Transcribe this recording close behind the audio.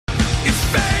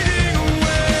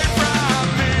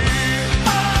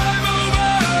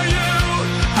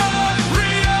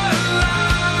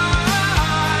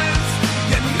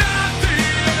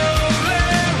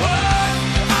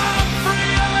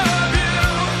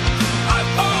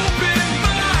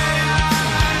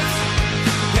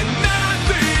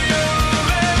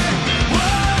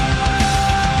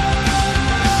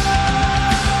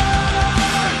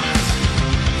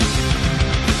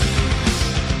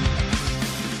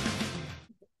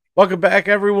Welcome back,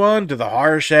 everyone, to the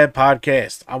Horror Shed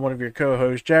Podcast. I'm one of your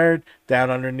co-hosts, Jared. Down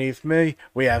underneath me,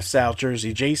 we have South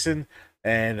Jersey Jason.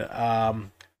 And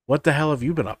what the hell have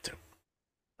you been up to?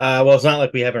 Well, it's not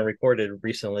like we haven't recorded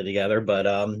recently together, but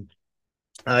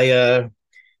I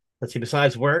let's see.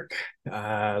 Besides work,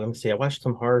 let me see. I watched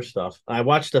some horror stuff. I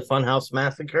watched the Funhouse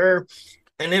Massacre,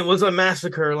 and it was a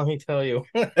massacre. Let me tell you,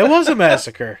 It was a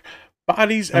massacre.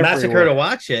 Bodies a massacre to everywhere.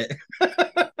 watch it.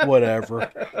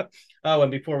 Whatever. Oh,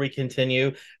 and before we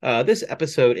continue, this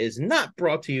episode is not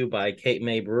brought to you by Cape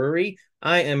May Brewery.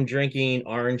 I am drinking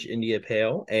Orange India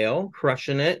Pale Ale,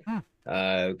 crushing it.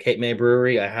 Hmm. Cape May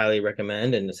Brewery, I highly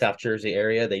recommend in the South Jersey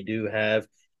area. They do have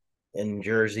in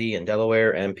Jersey and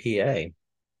Delaware and PA.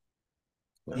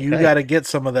 You Okay. got to get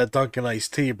some of that Dunkin'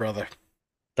 iced tea, brother.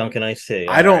 Dunkin' Iced Tea. I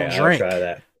All right, don't I'll try drink.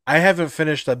 that. I haven't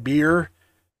finished a beer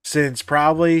since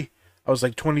probably I was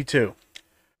like 22.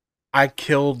 I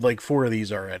killed like four of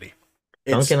these already.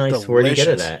 It's Dunkin' Ice, where do you get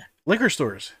it delicious. at? Liquor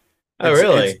stores. Oh, It's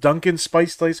really? Dunkin'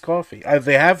 Spiced Iced Coffee.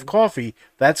 They have coffee.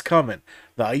 That's coming.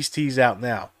 The iced tea's out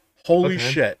now. Holy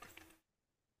Okay. shit.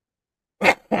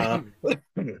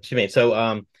 Excuse me.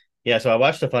 Yeah, so I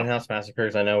watched the Funhouse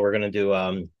Massacres. I know we're gonna do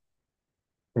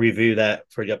review that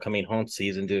for the upcoming haunt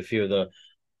season, do a few of the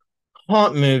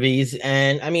haunt movies.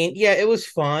 And I mean, yeah, it was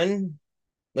fun.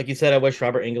 Like you said, I wish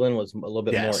Robert Englund was a little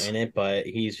bit more Yes. in it, but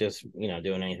he's just,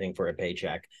 doing anything for a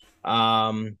paycheck.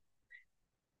 Um,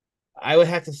 I would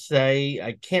have to say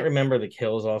I can't remember the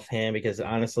kills offhand because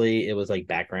honestly, it was like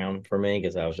background for me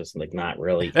because I was just like not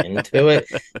really into it.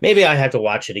 Maybe I have to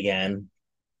watch it again.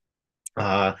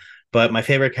 Uh, but my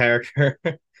favorite character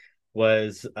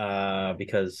was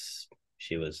because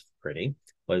she was pretty.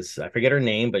 Was I forget her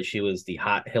name, but she was the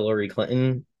hot Hillary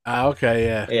Clinton. Okay,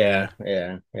 yeah, Yeah,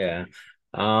 yeah. yeah,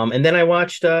 yeah. And then I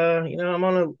watched I'm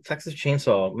on a Texas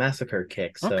Chainsaw Massacre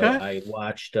kick, so Okay. I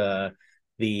watched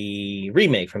the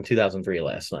remake from 2003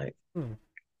 last night, Hmm.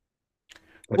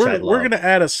 which I We're love gonna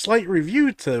add a slight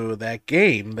review to that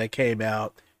game that came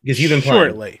out because you've been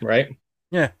playing, shortly. right?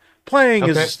 Yeah. Playing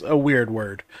Okay. is a weird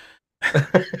word.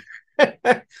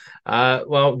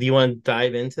 Well, do you want to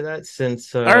dive into that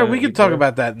since All right, we you can talk brought up?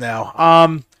 about that now.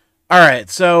 All right,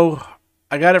 so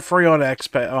I got it free on on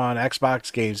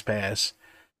Xbox Games Pass.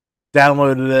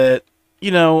 Downloaded it.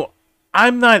 You know,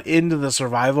 I'm not into the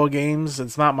survival games.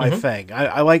 It's not my Hmm. thing.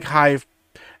 I like high,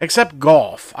 except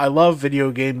golf. I love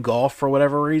video game golf for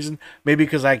whatever reason. Maybe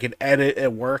because I can edit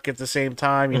at work at the same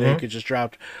time. You know, you Hmm. could just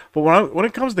drop. But when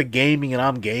it comes to gaming and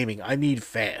I'm gaming, I need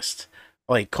fast,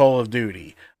 like Call of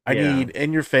Duty. I Yeah. need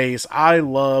in your face. I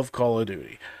love Call of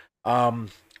Duty. Um,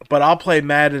 but I'll play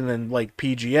Madden and like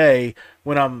PGA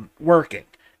when I'm working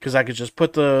because I could just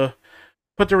put the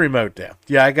remote down.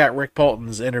 Yeah, I got Rick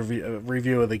Polton's interview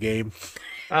review of the game.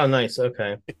 Oh, nice.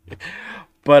 Okay.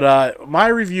 But my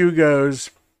review goes,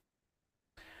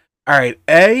 all right,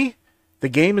 A, the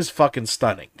game is fucking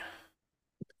stunning.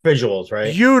 Visuals,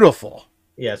 right? Beautiful.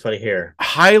 Yeah, that's what I hear.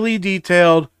 Highly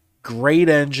detailed, great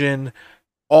engine.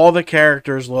 All the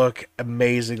characters look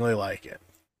amazingly like it.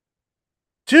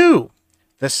 Two,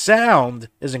 the sound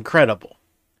is incredible.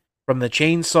 From the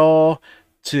chainsaw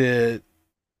to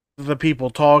the people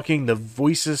talking, the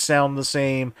voices sound the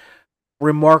same.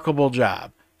 Remarkable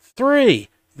job. Three,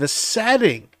 the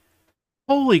setting.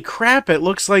 Holy crap, it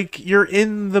looks like you're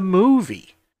in the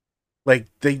movie. Like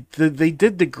they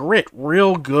did the grit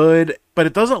real good, but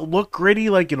it doesn't look gritty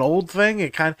like an old thing.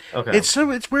 Okay.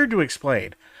 It's weird to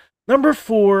explain. Number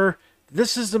 4,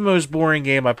 this is the most boring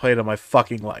game I played in my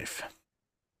fucking life.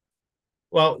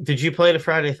 Well, did you play the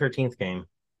Friday 13th game?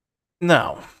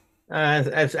 No.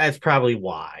 That's probably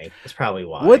why. That's probably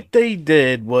What why. they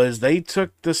did was they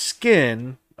took the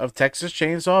skin of Texas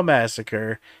Chainsaw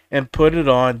Massacre and put it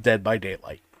on Dead by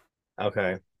Daylight.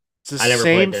 Okay. It's the I never played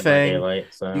same Dead by thing. Daylight,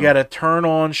 You so. got to turn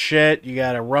on shit. You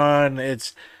got to run.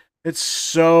 It's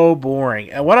so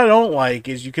boring. And what I don't like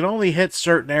is you can only hit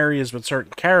certain areas with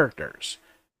certain characters.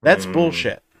 That's Hmm.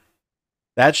 bullshit.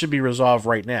 That should be resolved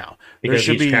right now. There Because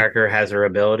should each be character has their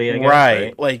ability, I guess, right.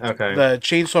 right? Like Okay. the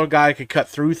chainsaw guy could cut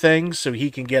through things so he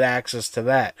can get access to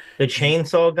that. The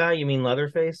chainsaw guy, you mean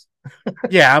Leatherface?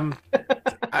 Yeah,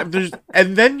 I'm there's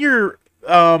and then you're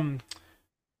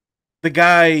the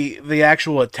guy, the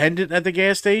actual attendant at the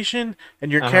gas station,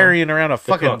 and you're Uh-huh. carrying around a The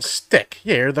fucking cook. stick.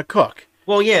 Yeah, you're the cook.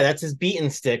 Well, yeah, that's his beaten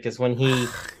stick is when he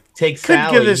takes Could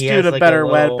give Sally. this He dude has a like a better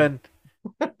little weapon.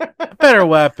 A better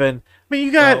weapon. I mean,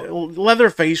 you got well,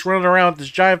 Leatherface running around with this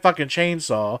giant fucking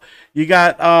chainsaw. You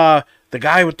got the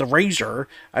guy with the razor.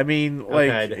 I mean, okay,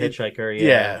 like the it. hitchhiker, yeah.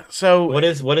 Yeah. So What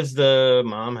does the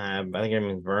mom have? I think her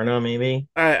name is Verna, maybe.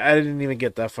 I didn't even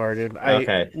get that far, dude.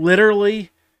 Okay.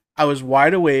 Literally, I was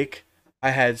wide awake.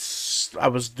 I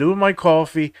was doing my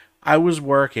coffee, I was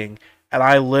working, and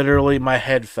I literally my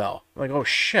head fell. I'm like, oh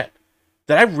shit,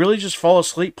 did I really just fall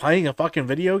asleep playing a fucking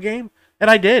video game? And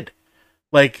I did.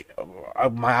 Like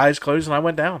my eyes closed and I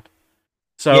went down.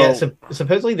 Yeah, So so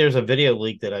supposedly there's a video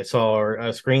leak that I saw, or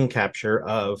a screen capture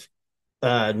of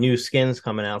new skins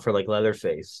coming out for like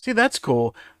Leatherface. see, that's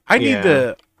cool. I need Yeah.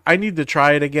 to I need to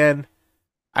try it again.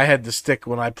 I had to stick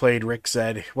when I played Rick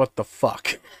Said. What the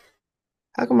fuck?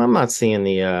 How come I'm not seeing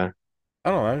the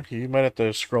I don't know. You might have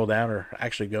to scroll down or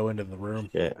actually go into the room.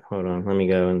 shit, hold on, let me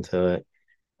go into it.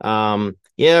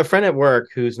 Yeah, a friend at work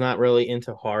who's not really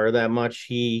into horror that much,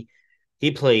 he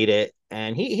played it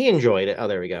and he enjoyed it. Oh,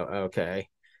 there we go. Okay.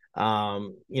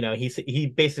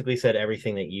 He basically said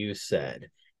everything that you said.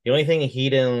 The only thing he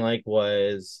didn't like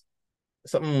was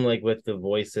something like with the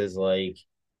voices, like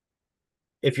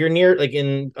if you're near, like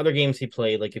in other games he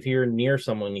played, like if you're near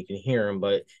someone you can hear him,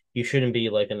 but you shouldn't be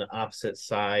like on the opposite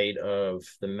side of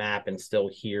the map and still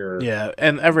hear Yeah,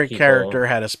 and every people. character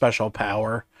had a special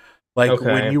power. Like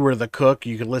when Okay. you were the cook,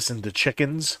 you could listen to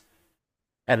chickens,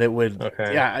 and it would. Okay.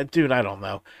 Yeah, dude, I don't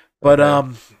know, but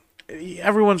Okay.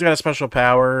 everyone's got a special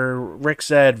power. Rick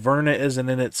said Verna isn't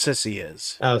in it, Sissy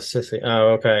is. Oh, sissy.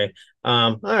 Oh, okay.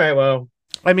 All right, well,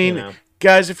 I you mean, know.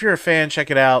 guys, if you're a fan,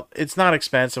 check it out. It's not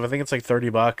expensive. I think it's like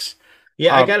 $30.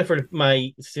 Yeah, I Um, got it for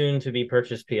my soon to be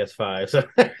purchased PS5. So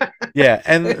yeah,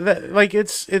 and like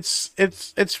it's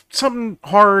something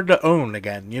hard to own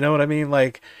again. You know what I mean?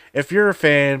 Like if you're a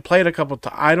fan, play it a couple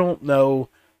times. I don't know.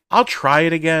 I'll try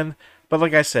it again, but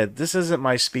like I said, this isn't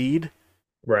my speed.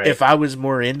 right. If I was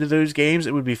more into those games,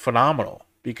 it would be phenomenal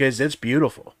because it's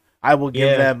beautiful. I will give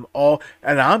Yeah. them all,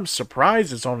 and I'm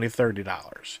surprised it's only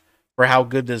 $30 for how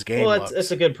good this game Well, it's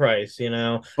looks. a good price, you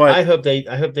know. But I hope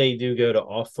they do go to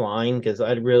offline because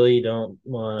I really don't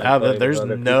want to now that play with there's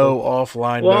other no people.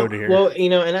 offline mode here. You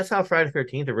know, and that's how Friday the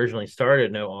 13th originally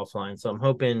started, no offline. So I'm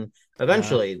hoping Uh,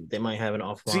 eventually they might have an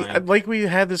See, offline. like we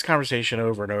had this conversation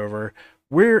over and over,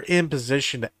 we're in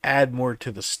position to add more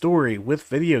to the story with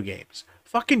video games.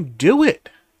 Fucking do it.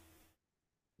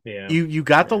 Yeah. You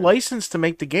got the Yeah. license to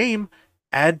make the game,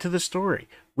 add to the story.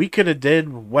 We could have did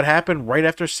what happened right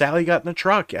after Sally got in the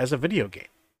truck as a video game.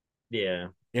 Yeah.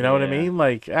 You know what I Yeah. mean?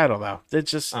 Like, I don't know.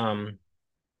 It's just Um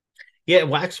yeah,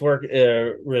 Waxwork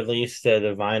released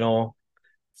the vinyl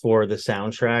for the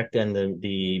soundtrack and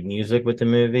the music with the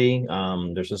movie.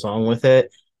 There's a song with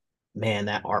it. Man,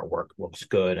 that artwork looks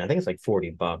good. I think it's like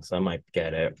 $40. I might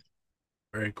get it.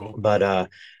 very cool. But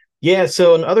yeah,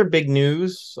 so in other big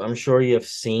news, I'm sure you have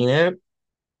seen it.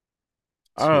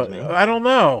 Excuse me. I don't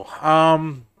know.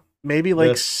 Maybe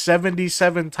like The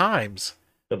 77 times.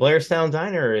 the Blairstown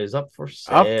Diner is up for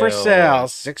Up for sale, sale.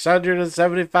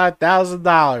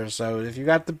 $675,000. So if you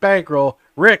got the bankroll,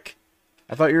 Rick,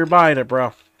 I thought you were buying it,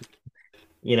 bro.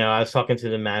 You know, I was talking to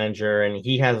the manager and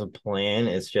he has a plan.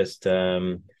 It's just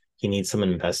he needs some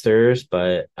investors,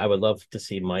 but I would love to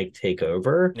see Mike take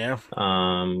over. Yeah,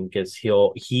 Because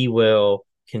he will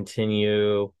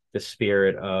continue the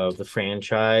spirit of the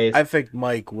franchise. I think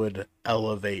Mike would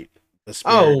elevate the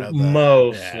spirit Oh, of the.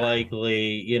 most Yeah,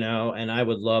 likely, you know, and I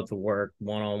would love to work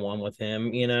one on one with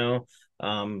him, you know,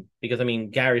 because I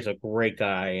mean, Gary's a great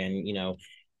guy, and you know,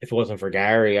 if it wasn't for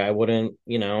Gary, I wouldn't,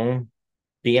 you know,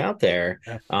 be out there.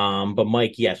 yeah. But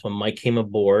Mike, yes, when Mike came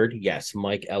aboard, yes,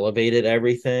 Mike elevated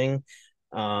everything.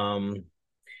 Um,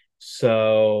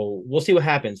 so we'll see what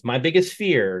happens. My biggest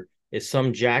fear is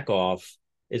some jack off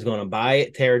is going to buy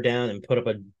it, tear it down, and put up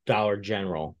a Dollar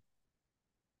General,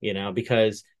 you know,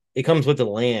 because it comes with the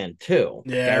land too.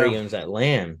 Yeah, Gary owns that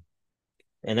land,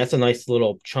 and that's a nice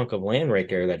little chunk of land right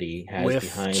there that he has with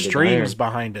behind the streams diner.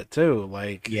 behind it too.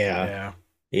 Like, Yeah, yeah,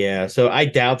 yeah. So I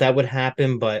doubt that would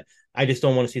happen, but I just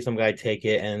don't want to see some guy take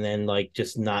it and then like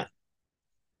just not,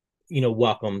 you know,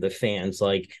 welcome the fans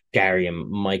like Gary and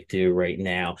Mike do right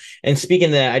now. And speaking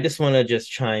of that, I just want to just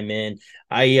chime in.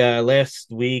 I last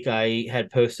week I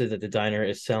had posted that the diner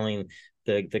is selling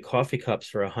the coffee cups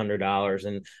for $100,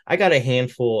 and I got a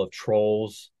handful of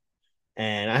trolls,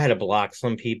 and I had to block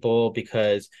some people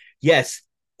because yes,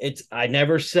 it's I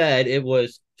never said it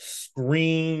was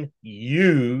screen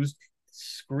used,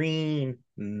 screen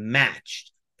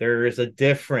matched. There is a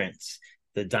difference.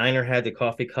 The diner had the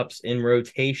coffee cups in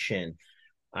rotation.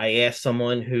 I asked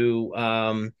someone who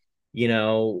you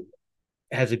know,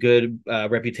 has a good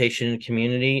reputation in the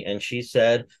community, and she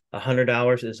said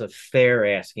 $100 is a fair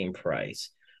asking price.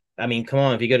 I mean, come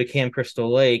on, if you go to Camp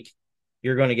Crystal Lake,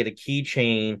 you're going to get a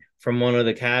keychain from one of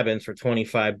the cabins for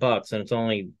 $25, and it's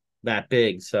only that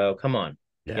big. So come on,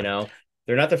 you yeah. know.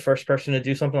 they're not the first person to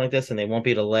do something like this, and they won't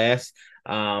be the last.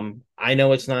 I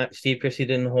know it's not Steve Christie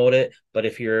didn't hold it, but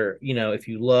if you're, if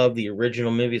you love the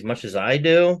original movie as much as I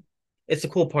do, it's a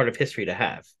cool part of history to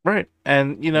have. Right.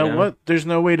 And you You know know? what? There's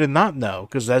no way to not know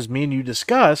because as me and you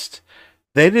discussed,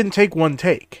 they didn't take one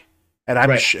take. And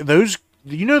I'm Right. sure those,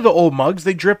 the old mugs,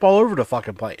 they drip all over the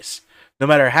fucking place, no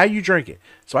matter how you drink it.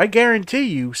 So I guarantee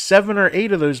you 7 or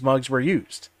 8 of those mugs were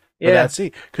used for Yeah. that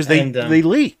scene because And they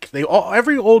leak.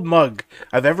 Every old mug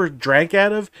I've ever drank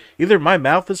out of, either my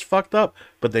mouth is fucked up,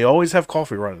 but they always have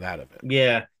coffee running out of it.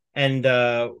 yeah. And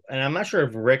I'm not sure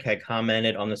if Rick had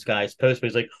commented on this guy's post, but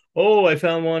he's like, "Oh, I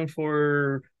found one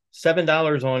for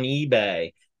 $7 on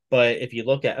eBay." But if you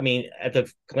look I mean, at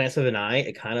the glance of an eye,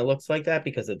 it kind of looks like that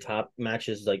because the top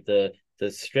matches like the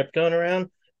strip going around,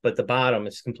 but the bottom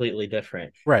is completely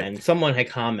different. Right. And someone had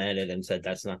commented and said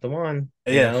that's not the one,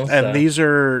 Yeah. And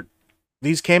So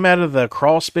these came out of the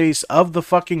crawl space of the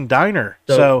fucking diner.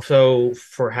 so So so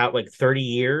for how like 30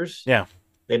 years, yeah.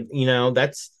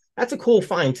 that's a cool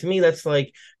find. To me, that's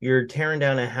like you're tearing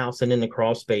down a house and in the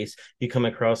crawl space, you come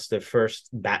across the first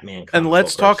Batman And comic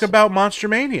let's book. talk about Monster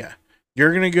Mania.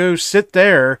 You're gonna go sit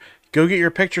there, go get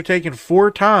your picture taken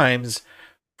 4 times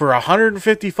for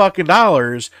 $150 fucking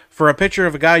dollars for a picture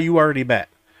of a guy you already met.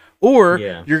 Or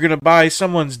Yeah. you're gonna buy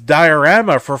someone's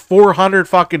diorama for $400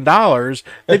 fucking dollars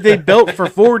that they built for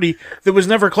 40 that was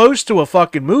never close to a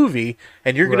fucking movie,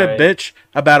 and you're gonna Right. bitch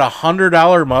about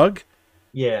 $100 mug.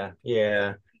 Yeah,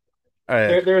 yeah.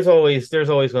 Uh, There's always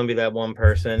going to be that one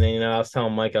person. And I was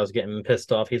telling Mike I was getting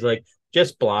pissed off. He's like,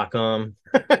 just block them.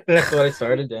 That's what I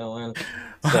started doing.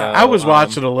 I So, was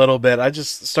watching a little bit. I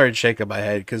just started shaking my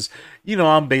head because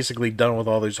I'm basically done with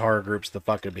all these horror groups to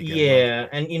fucking begin with. yeah,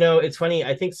 and it's funny.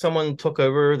 I think someone took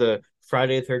over the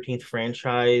Friday the 13th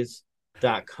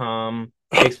franchise.com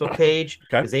Facebook page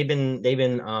Okay. because they've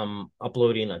been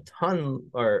uploading a ton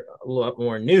or a lot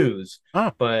more news.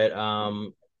 Oh, But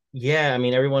yeah, I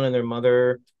mean everyone and their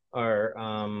mother are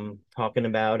talking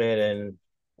about it, and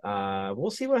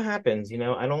we'll see what happens.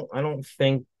 I don't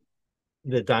think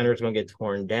the diner is going to get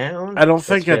torn down. I don't It's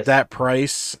think at just that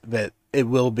price that it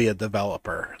will be a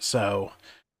developer. So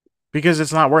because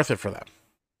it's not worth it for them.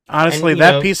 and Honestly,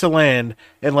 that piece of land,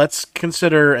 and let's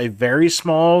consider a very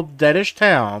small deadish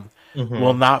town,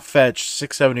 will mhm. not fetch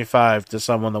 675 to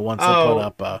someone that wants to put Oh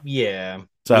up a. yeah.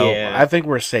 So Yeah. I think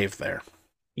we're safe there.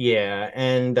 Yeah,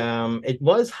 and it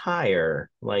was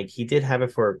higher. Like he did have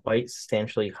it for quite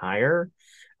substantially higher.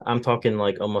 I'm talking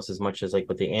like almost as much as like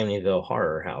what the Amityville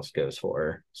Horror House goes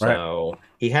for. Right. So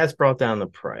he has brought down the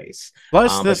price.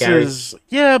 Plus, But this Gary, is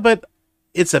yeah, but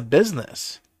it's a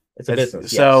business. it's a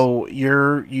business, yes. So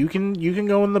you can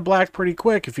go in the black pretty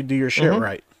quick if you do your shit Hmm.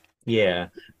 right. Yeah.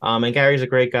 And Gary's a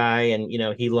great guy, and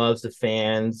he loves the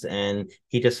fans, and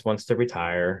he just wants to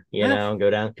retire. Yeah. Go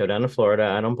down to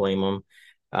Florida. I don't blame him.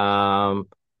 Um,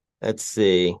 let's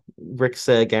see. Rick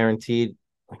said guaranteed.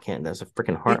 I can't. There's a freaking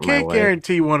You heart in my can't way.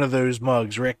 guarantee one of those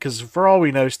mugs, Rick, because for all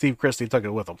we know, Steve Christie took it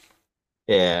with him.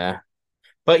 Yeah.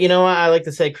 But you know what? I like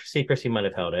to say Steve Christie might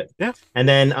have held it. Yeah. And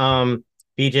then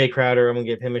BJ Crowder, I'm gonna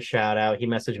give him a shout out. He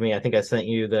messaged me. I think I sent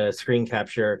you the screen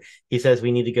capture. He says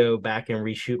we need to go back and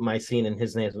reshoot my scene, and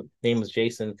his name was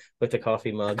Jason with the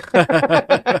coffee mug.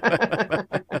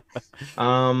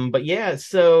 But yeah,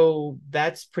 so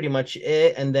that's pretty much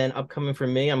it. And then upcoming for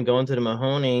me, I'm going to the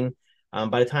Mahoning.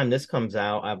 By the time this comes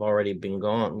out, I've already been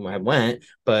gone. I went,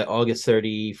 but August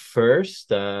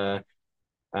 31st,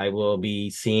 I will be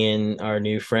seeing our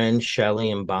new friends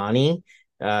Shelly and Bonnie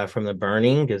from the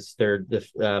Burning because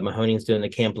Mahoney's doing the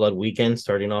Camp Blood weekend,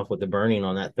 starting off with the Burning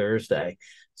on that Thursday.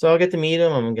 So I'll get to meet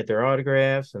them. I'm gonna get their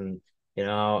autographs, and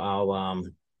I'll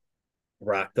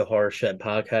rock the Horror Shed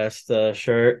podcast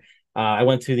shirt. I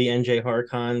went to the NJ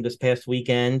HorrorCon this past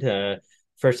weekend.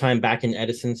 First time back in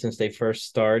Edison since they first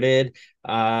started.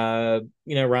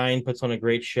 Ryan puts on a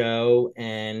great show,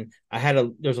 and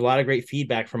there's a lot of great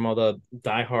feedback from all the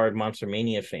diehard Monster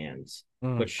Mania fans,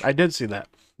 which I did see that.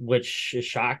 which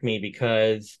shocked me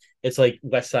because it's like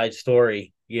West Side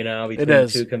Story, It between the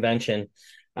is. two convention.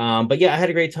 But yeah, I had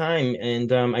a great time,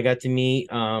 and I got to meet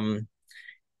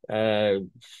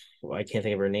I can't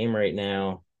think of her name right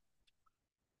now.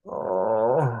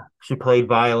 Oh, she played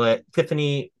Violet.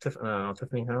 Tiffany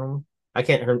Helm. I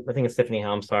think it's Tiffany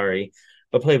Helm. Sorry,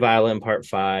 but played Violet in part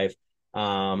 5.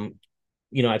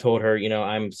 I told her,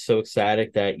 I'm so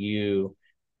ecstatic that you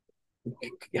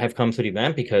have come to the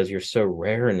event because you're so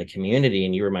rare in the community,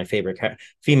 and you were my favorite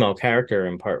female character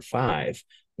in part 5.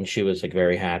 And she was like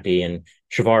very happy. And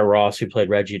Shavar Ross, who played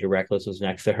Reggie the Reckless, was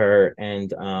next to her,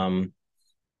 and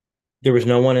there was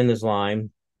no one in his line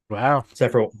Wow.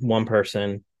 except for one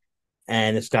person.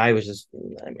 And this guy was just,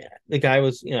 I mean, the guy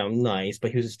was, nice,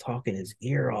 but he was just talking his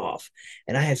ear off.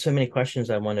 And I had so many questions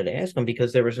I wanted to ask him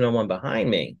because there was no one behind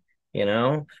me.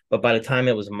 But by the time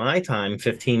it was my time,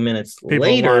 15 minutes People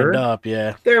lined later, up,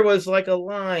 yeah. there was like a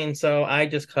line. So I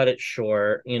just cut it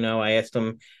short. I asked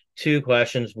him two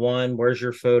questions. One, where's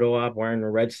your photo op wearing the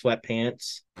red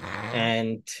sweatpants?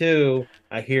 And two,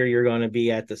 I hear you're going to be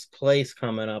at this place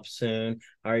coming up soon.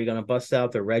 Are you going to bust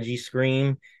out the Reggie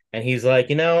scream? And he's like,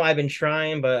 I've been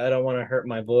trying, but I don't want to hurt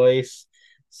my voice.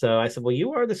 So I said, well,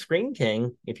 you are the Scream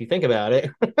King, if you think about it.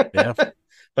 Yeah.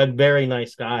 But very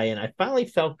nice guy. And I finally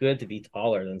felt good to be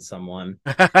taller than someone.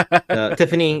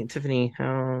 Tiffany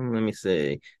Helm. Let me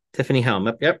see. Tiffany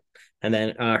Helm. Yep. And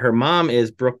then her mom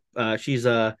is Brooke. She's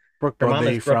Brooke her mom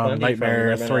Bundy is Brooke from Bundy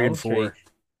Nightmare from 3 Elm and 4. Street.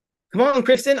 Come on,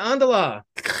 Kristen Andala.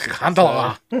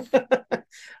 Andala.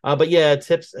 But yeah,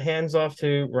 tips hands off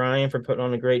to Ryan for putting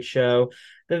on a great show.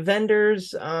 The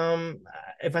vendors,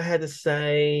 if I had to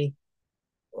say,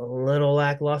 a little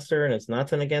lackluster, and it's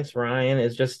nothing against Ryan.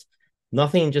 It's just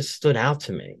nothing just stood out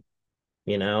to me.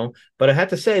 But I have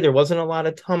to say there wasn't a lot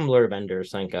of Tumblr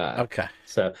vendors, thank God. Okay.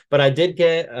 So, but I did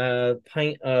get a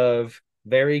pint of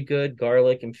very good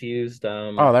garlic infused.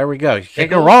 Oh, there we go. You can't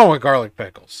go pickles. wrong with garlic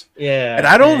pickles. Yeah, And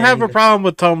I don't have a problem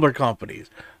with Tumblr companies,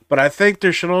 but I think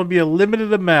there should only be a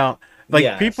limited amount. Like,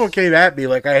 Yes. people came at me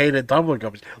like I hated Tumblr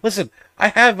companies. Listen, I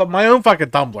have my own fucking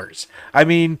Tumblrs. I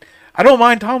mean, I don't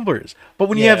mind Tumblrs. But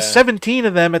when you have Yeah. 17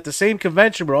 of them at the same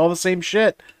convention with all the same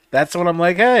shit, that's when I'm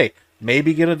like, hey,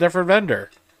 maybe get a different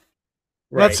vendor.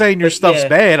 I'm not Right. saying your But stuff's yeah,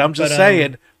 bad. I'm just but,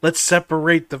 saying, let's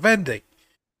separate the vending.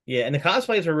 Yeah, and the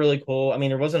cosplays were really cool. I mean,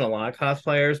 there wasn't a lot of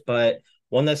cosplayers, but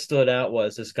one that stood out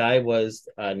was this guy was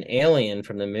an alien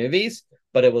from the movies,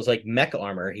 but it was like mech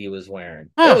armor he was wearing.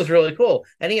 Huh. It was really cool.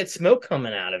 And he had smoke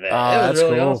coming out of it. It was That's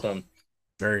really cool. awesome.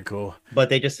 Very cool. But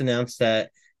they just announced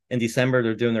that in December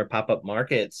they're doing their pop-up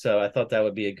market. So I thought that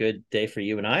would be a good day for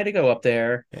you and I to go up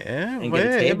there Yeah, and well,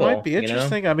 get a it table. might be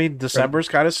interesting. I mean, December's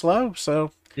kind of slow,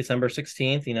 so December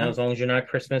 16th, as long as you're not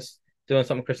Christmas doing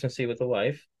something Christmassy with the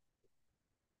wife.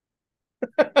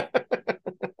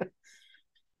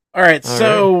 All right, All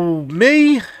so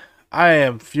me, I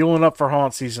am fueling up for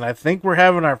haunt season. I think we're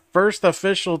having our first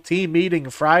official team meeting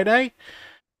Friday.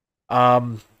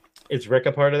 Is Rick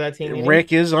a part of that team meeting?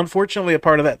 Rick is unfortunately a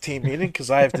part of that team meeting because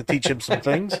I have to teach him some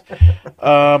things.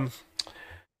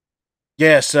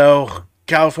 Yeah, so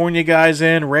California guy's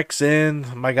in, Rick's in,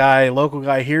 my guy, local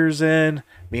guy here's in.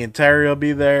 Me and Terry will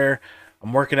be there.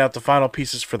 I'm working out the final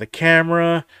pieces for the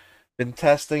camera. Been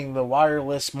testing the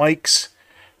wireless mics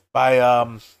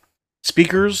by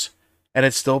speakers, and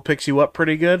it still picks you up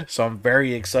pretty good. So I'm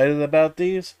very excited about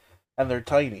these, and they're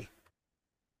tiny.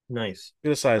 Nice.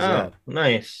 Good size of that.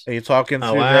 Nice. And you're talking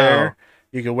through there.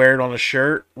 You can wear it on a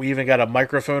shirt. We even got a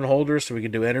microphone holder so we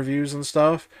can do interviews and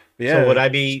stuff. But yeah, so would I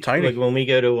be tiny like when we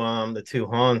go to the two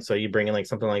haunts? Are you bringing like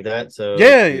something like that? So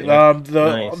yeah,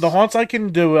 nice. the haunts I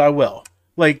can do, I will.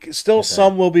 Like, still Okay.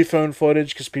 some will be phone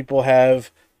footage because people have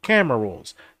camera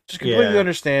rules, which is completely Yeah.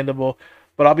 understandable.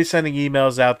 But I'll be sending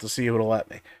emails out to see who'll let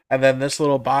me. And then this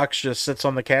little box just sits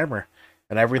on the camera,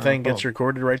 and everything gets cool.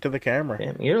 recorded right to the camera.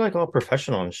 Damn, you're like all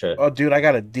professional and shit. Oh, dude, I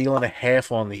got a deal and a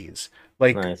half on these.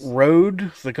 Like, Nice.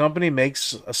 Rode, the company,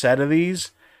 makes a set of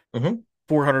these, Mhm.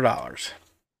 $400.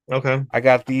 Okay. I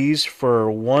got these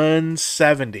for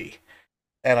 $170,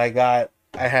 and I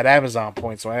had Amazon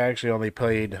points, so I actually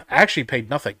paid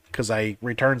nothing because I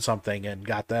returned something and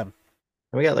got them.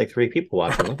 We got like 3 people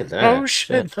watching. Look at that. Oh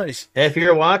shit, nice. If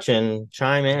you're watching,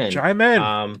 chime in. Chime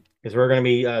in. Because we're going to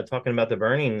be talking about the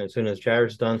burning as soon as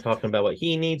Jared's done talking about what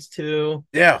he needs to.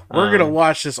 Yeah, we're gonna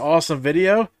watch this awesome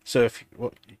video. So if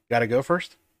you gotta go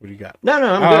first, what do you got? No,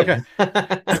 I'm good.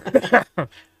 Okay.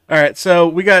 All right, so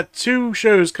we got 2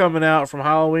 shows coming out from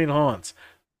Halloween Haunts.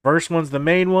 First one's the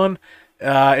main one.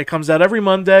 It comes out every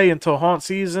Monday until haunt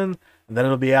season, and then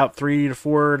it'll be out 3 to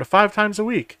 4 to 5 times a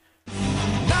week.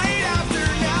 Night after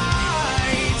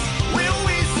night, will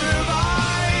we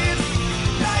survive?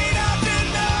 Night after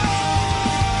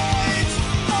night,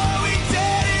 are we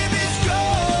dead in this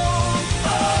cold?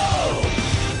 Oh,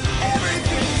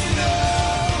 everything's new,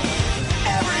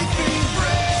 everything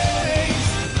breaks,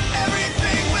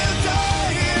 everything will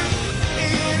die here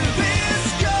in this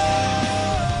cold.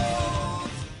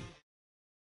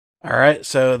 All right,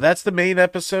 so that's the main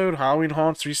episode, Halloween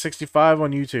Haunts 365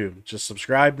 on YouTube. Just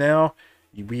subscribe now.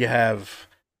 We have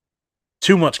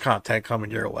too much content coming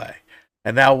your way.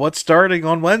 And now what's starting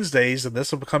on Wednesdays, and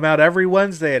this will come out every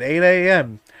Wednesday at 8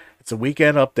 a.m., it's a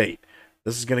weekend update.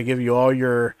 This is going to give you all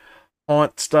your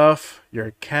haunt stuff.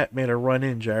 Your cat made a run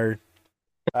in, Jared.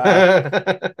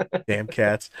 Damn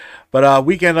cats. But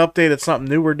weekend update, it's something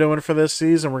new we're doing for this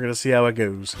season. We're going to see how it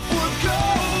goes. We're going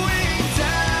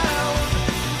down.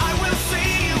 I will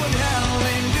see you in hell,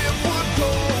 and if we're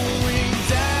going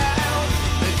down,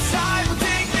 the tide will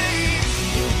take me.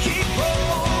 You keep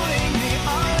holding me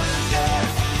under.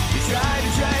 You try to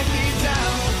drag me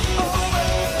down over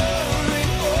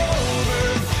and over.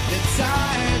 The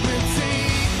tide will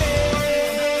take me.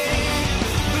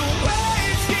 The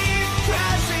waves keep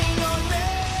crashing on me.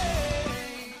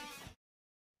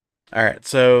 All right,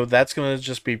 so that's going to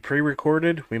just be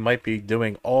pre-recorded. We might be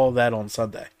doing all that on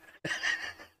Sunday.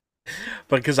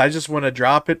 Because I just want to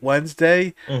drop it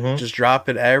Wednesday, Mhm. just drop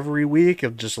it every week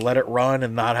and just let it run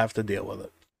and not have to deal with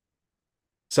it.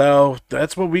 So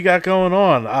that's what we got going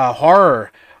on.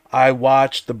 Horror. I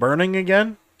watched The Burning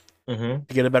again Mhm.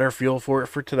 to get a better feel for it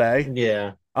for today.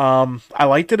 Yeah. I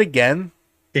liked it again.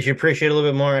 Did you appreciate it a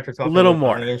little bit more after talking little with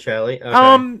more. Bonnie and Shelly?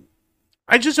 Okay.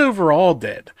 I just overall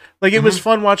did. Like, it was Mhm.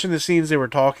 fun watching the scenes they were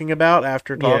talking about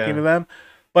after talking Yeah. to them.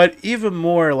 But even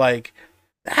more, like,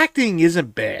 the acting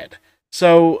isn't bad.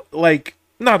 So, like,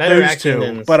 not Better those acting two,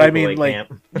 than but I Sleepaway mean, like,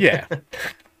 Camp. yeah.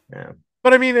 Yeah.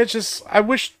 But I mean, it's just, I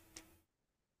wish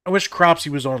Cropsy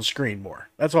was on screen more.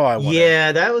 That's all I wanted.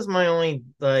 Yeah, that was my only,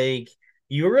 like,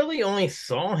 you really only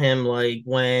saw him like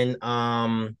when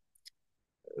Brian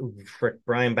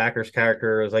Backer's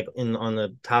character was like in on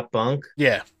the top bunk,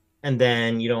 Yeah. and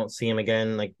then you don't see him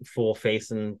again like full face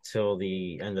until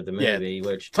the end of the Yeah. movie,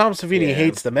 which Tom Savini Yeah.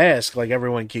 hates the mask, like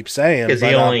everyone keeps saying. because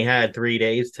he but, only had 3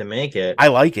 days to make it. I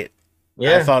like it. I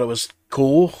Yeah, thought it was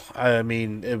cool. I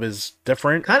mean, it was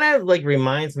different. kind of like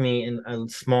reminds me in a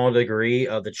small degree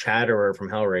of the Chatterer from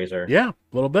Hellraiser. Yeah,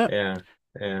 a little bit. Yeah,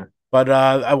 yeah. But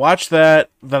I watched that.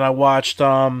 Then I watched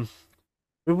we've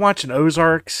been watching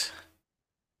Ozarks.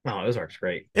 Oh, Ozark's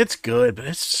great. It's good, but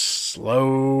it's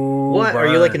slow. What are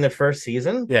you burn. like in the first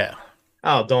season? Yeah.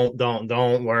 Oh,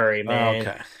 don't worry, man.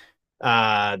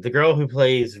 Okay. The girl who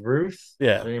plays Ruth,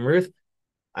 Yeah. her name Ruth,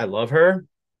 I love her,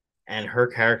 and her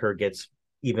character gets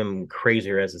even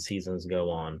crazier as the seasons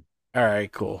go on. All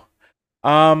right. Cool.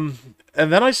 And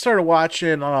then I started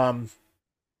watching. I've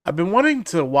been wanting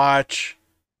to watch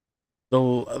the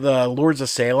Lords of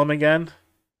Salem again,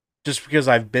 just because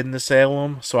I've been to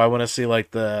Salem, so I want to see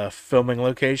like the filming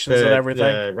locations and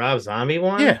everything. The Rob Zombie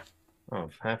one? Yeah. Oh,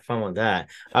 have fun with that.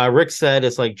 Rick said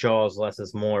it's like Jaws, less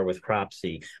is more with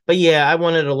Cropsy. But yeah, I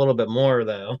wanted a little bit more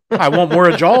though. I want more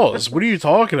of Jaws. What are you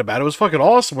talking about? It was fucking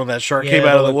awesome when that shark Yeah, came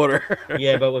out of but the water.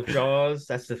 Yeah, but with Jaws,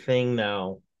 that's the thing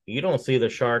though. You don't see the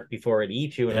shark before it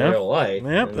eats you in Yeah. real life.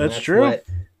 Yep, and that's true.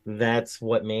 That's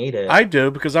what made it. I do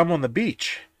because I'm on the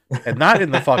beach and not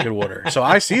in the fucking water. So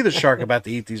I see the shark about to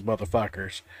eat these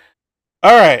motherfuckers.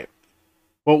 All right.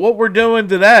 Well, what we're doing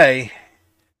today,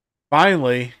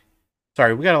 finally,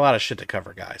 sorry, we got a lot of shit to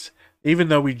cover, guys. Even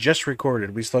though we just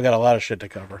recorded, we still got a lot of shit to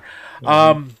cover.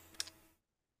 Mhm.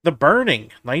 The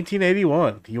Burning,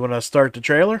 1981. You want to start the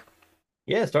trailer?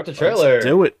 Yeah, start the trailer. Let's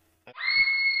do it.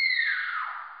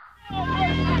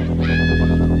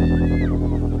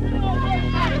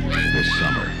 This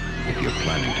summer, if you're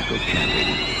planning to go camping,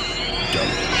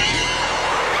 don't.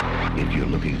 If you're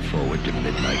looking forward to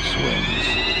midnight swims,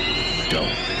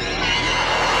 don't.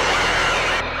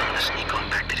 Sneak on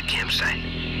back to the campsite.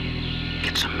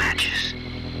 Get some matches.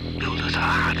 Build us a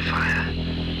hot fire.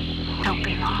 Don't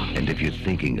be long. And if you're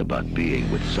thinking about being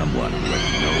with someone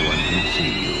where no one can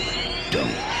see you,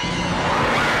 don't.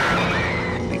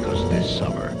 Because this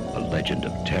summer, A Legend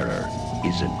of Terror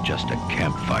isn't just a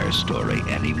campfire story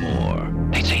anymore.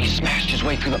 They say he smashed his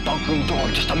way through the bunk room door,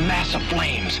 just a mass of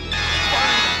flames. Burned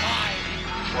alive,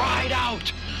 cried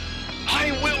out,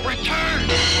 I will return!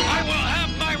 I will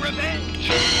have my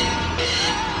revenge!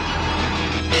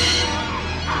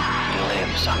 He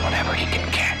lives on whatever he can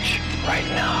catch. Right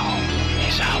now,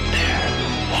 he's out there,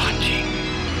 watching,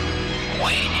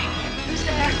 waiting. Who's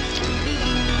there?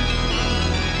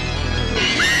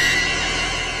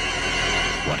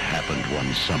 What happened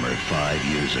one summer 5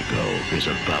 years ago is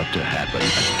about to happen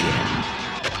again,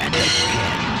 and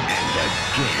again, and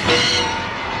again.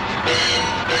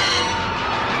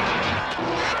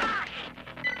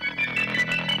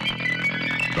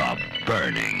 The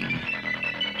Burning.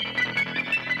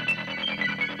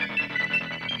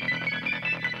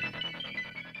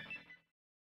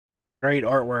 Great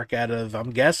artwork out of, I'm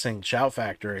guessing, Shout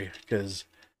Factory, because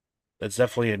it's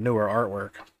definitely a newer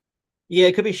artwork. Yeah,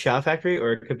 it could be Shout Factory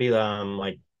or it could be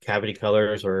like Cavity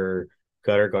Colors or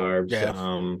Gutter Garbs. Yeah.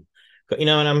 And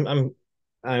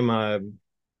I'm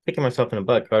kicking myself in the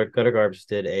butt. Gutter Garbs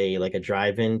did a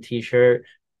drive-in T-shirt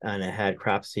and it had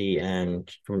Cropsy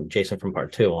and from Jason from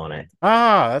Part Two on it.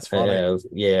 Ah, that's funny.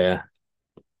 Yeah.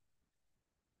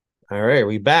 All right,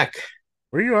 we back.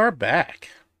 We are back.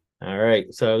 All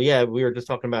right. So yeah, we were just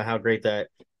talking about how great that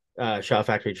Shout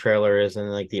Factory trailer is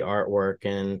and like the artwork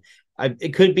and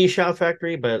it could be Shout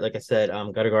Factory, but like I said,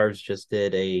 Gutter Guards just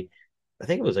did I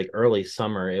think it was like early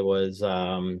summer. It was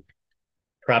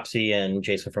Cropsy and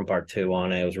Jason from Part Two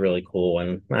on it. It was really cool,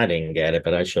 and I didn't get it,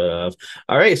 but I should have.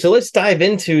 All right, so let's dive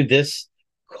into this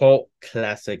cult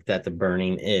classic that The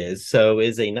Burning is. So,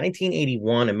 is a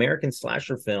 1981 American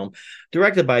slasher film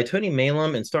directed by Tony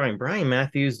Malum and starring Brian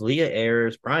Matthews, Leah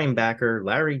Ayres, Brian Backer,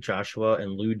 Larry Joshua,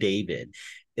 and Lou David.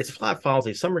 Its plot follows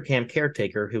a summer camp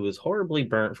caretaker who is horribly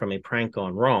burnt from a prank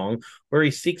gone wrong, where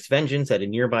he seeks vengeance at a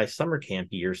nearby summer camp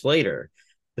years later.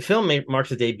 The film marks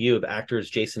the debut of actors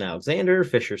Jason Alexander,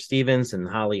 Fisher Stevens, and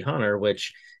Holly Hunter,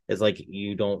 which is like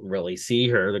you don't really see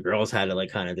her. The girls had to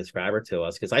like kind of describe her to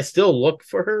us because I still look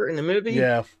for her in the movie.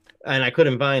 Yeah. And I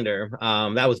couldn't find her.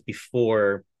 That was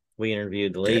before we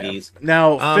interviewed the ladies. Yeah.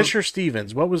 Now, Fisher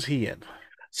Stevens, what was he in?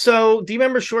 So, do you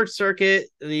remember Short Circuit,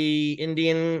 the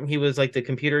Indian? He was like the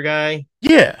computer guy.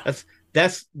 Yeah.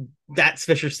 That's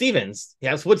Fisher Stevens.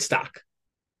 Yeah, it's Woodstock.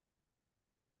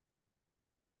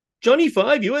 Johnny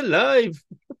Five, you alive?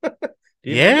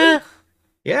 Yeah.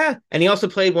 Yeah, and he also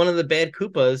played one of the bad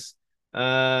Koopas.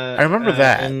 I remember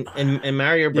that in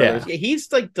Mario Brothers. Yeah,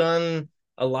 he's like done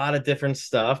a lot of different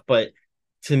stuff, but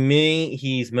to me,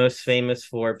 he's most famous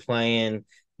for playing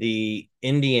the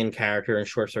Indian character in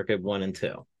Short Circuit 1 and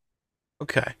 2.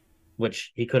 Okay.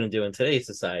 Which he couldn't do in today's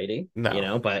society. No. You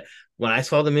know, but when I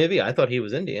saw the movie, I thought he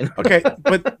was Indian. Okay,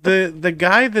 but the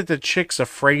guy that the chick's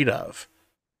afraid of,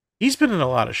 he's been in a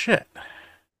lot of shit.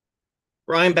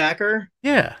 Brian Backer?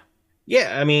 Yeah.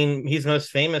 Yeah, I mean, he's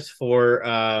most famous for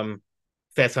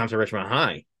Fast Times at Ridgemont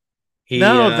High.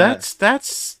 That's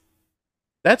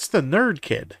the nerd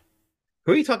kid.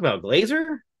 Who are you talking about?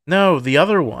 Glazer? No, the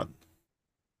other one.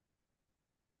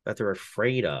 That they're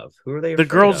afraid of. Who are they? The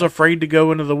girl's afraid to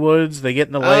go into the woods. They get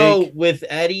in the lake. Oh, with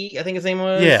Eddie, I think his name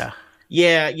was. Yeah.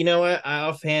 Yeah, you know what?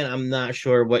 Offhand, I'm not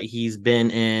sure what he's been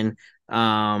in.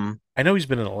 I know he's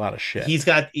been in a lot of shit.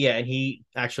 And he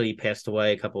actually passed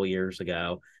away a couple of years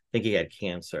ago. I think he had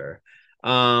cancer.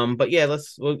 But yeah,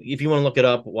 if you want to look it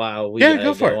up while we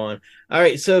go for it. on. All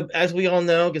right, so as we all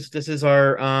know, because this is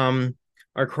our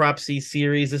Cropsy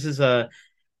series. This is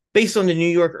based on the New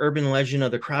York urban legend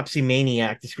of the Cropsy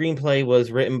Maniac. The screenplay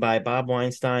was written by Bob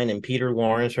Weinstein and Peter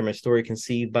Lawrence from a story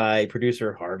conceived by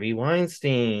producer Harvey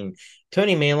Weinstein,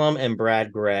 Tony Malum, and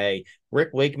Brad Gray. Rick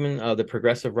Wakeman of the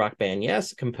progressive rock band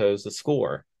Yes composed the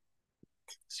score.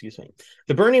 Excuse me.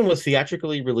 The Burning was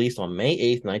theatrically released on May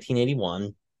 8th,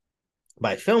 1981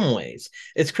 by Filmways.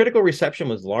 Its critical reception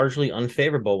was largely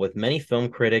unfavorable, with many film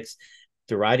critics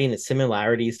deriding its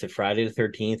similarities to Friday the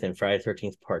 13th and Friday the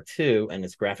 13th Part 2 and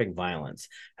its graphic violence.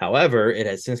 However, it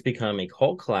has since become a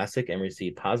cult classic and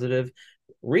received positive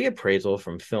reappraisal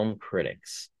from film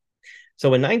critics.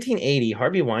 So in 1980,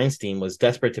 Harvey Weinstein was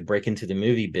desperate to break into the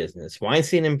movie business.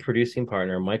 Weinstein and producing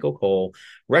partner Michael Cole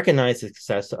recognized the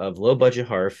success of low-budget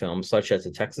horror films such as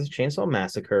The Texas Chainsaw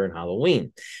Massacre and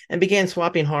Halloween, and began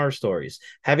swapping horror stories.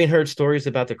 Having heard stories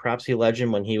about the Cropsy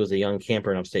legend when he was a young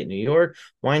camper in upstate New York,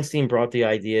 Weinstein brought the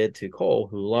idea to Cole,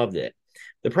 who loved it.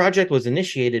 The project was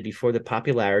initiated before the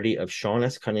popularity of Sean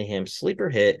S. Cunningham's sleeper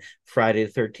hit Friday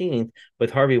the 13th,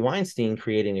 with Harvey Weinstein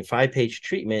creating a 5-page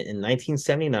treatment in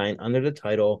 1979 under the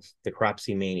title The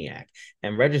Cropsy Maniac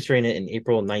and registering it in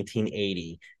April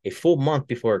 1980, a full month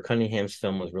before Cunningham's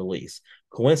film was released.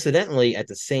 Coincidentally, at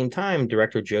the same time,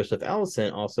 director Joseph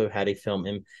Ellison also had a film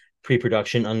in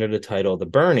pre-production under the title The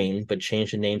Burning, but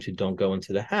changed the name to Don't Go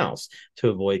Into the House to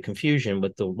avoid confusion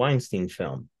with the Weinstein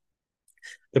film.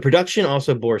 The production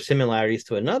also bore similarities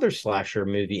to another slasher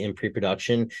movie in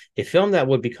pre-production, a film that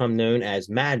would become known as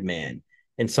Madman.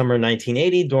 In summer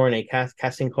 1980, during a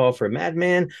casting call for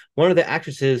Madman, one of the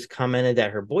actresses commented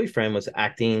that her boyfriend was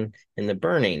acting in The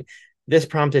Burning. This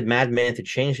prompted Madman to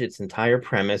change its entire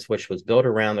premise, which was built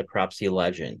around the Cropsy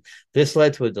legend. This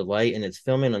led to a delay in its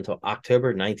filming until October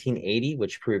 1980,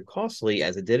 which proved costly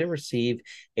as it didn't receive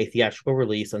a theatrical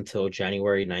release until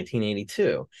January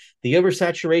 1982. The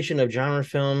oversaturation of genre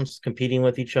films competing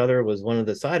with each other was one of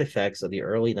the side effects of the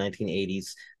early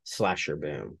 1980s slasher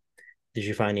boom. Did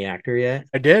you find the actor yet?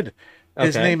 I did.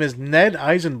 His Okay. name is Ned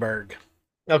Eisenberg.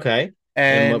 Okay.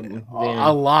 And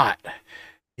a lot.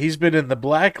 He's been in The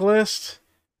Blacklist,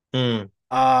 Mm.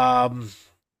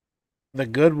 The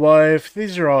Good Wife.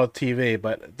 These are all TV,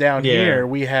 but down Yeah.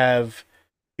 here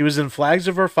he was in Flags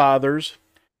of Our Fathers.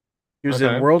 He was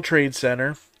Okay. in World Trade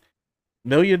Center, $1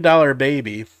 Million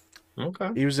Baby,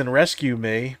 Okay. He was in Rescue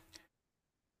Me.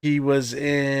 He was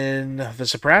in The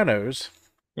Sopranos.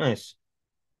 Nice.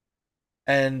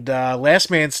 And Last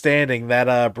Man Standing,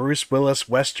 that Bruce Willis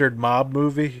Western mob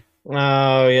movie.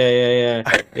 Oh, yeah.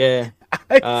 Yeah.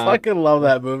 I Uh, fucking love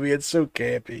that movie. It's so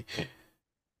campy.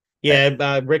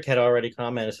 Yeah, Rick had already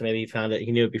commented, so maybe he found it.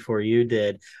 He knew it before you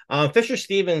did. Fisher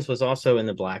Stevens was also in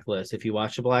the Blacklist. If you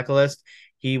watch the Blacklist,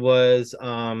 he was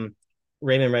Raymond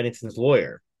Reddington's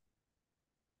lawyer.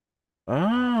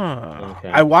 Ah, Okay.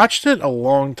 I watched it a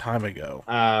long time ago.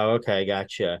 Oh, okay,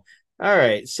 gotcha. All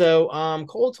right. So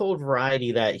Cole told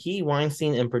Variety that he,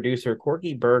 Weinstein, and producer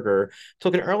Corky Berger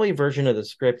took an early version of the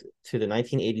script to the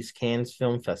 1980s Cannes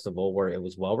Film Festival, where it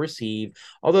was well received,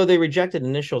 although they rejected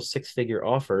initial six-figure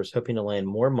offers, hoping to land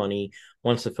more money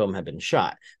once the film had been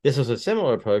shot. This was a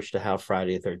similar approach to how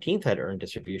Friday the 13th had earned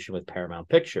distribution with Paramount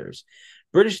Pictures.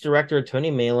 British director Tony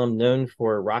Malum, known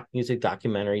for rock music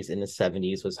documentaries in the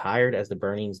 70s, was hired as the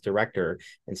Burning's director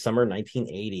in summer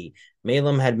 1980.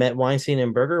 Malum had met Weinstein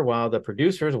and Berger while the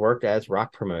producers worked as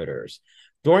rock promoters.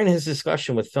 During his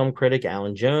discussion with film critic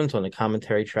Alan Jones on the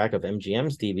commentary track of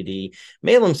MGM's DVD,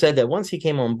 Malum said that once he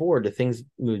came on board, the things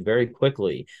moved very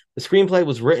quickly. The screenplay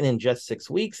was written in just 6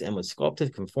 weeks and was sculpted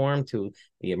to conform to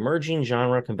the emerging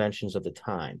genre conventions of the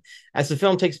time. As the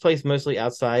film takes place mostly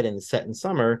outside and is set in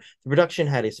summer, the production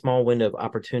had a small window of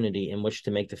opportunity in which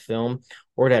to make the film,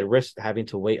 or it had risked having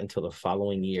to wait until the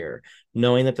following year.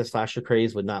 Knowing that the slasher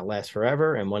craze would not last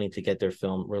forever and wanting to get their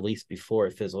film released before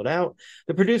it fizzled out,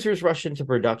 the producers rushed into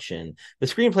production. The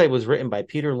screenplay was written by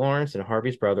Peter Lawrence and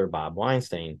Harvey's brother, Bob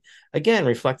Weinstein. Again,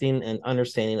 reflecting an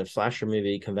understanding of slasher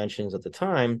movie conventions at the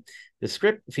time, the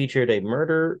script featured a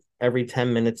murder every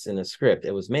 10 minutes in the script.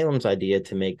 It was Malum's idea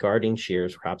to make guarding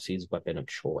shears Cropsy's weapon of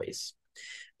choice.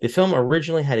 The film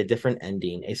originally had a different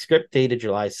ending. A script dated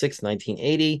July 6,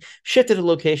 1980, shifted the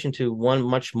location to one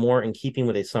much more in keeping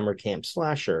with a summer camp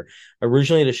slasher.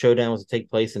 Originally, the showdown was to take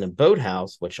place in a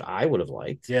boathouse, which I would have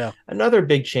liked. Yeah. Another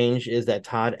big change is that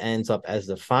Todd ends up as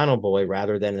the final boy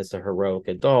rather than as the heroic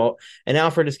adult, and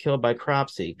Alfred is killed by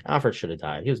Cropsy. Alfred should have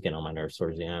died. He was getting on my nerves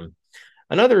towards the end.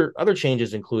 Other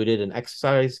changes included an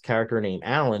exercise character named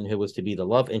Alan, who was to be the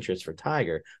love interest for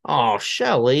Tiger. Oh,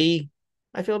 Shelley.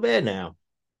 I feel bad now.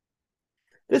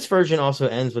 This version also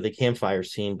ends with a campfire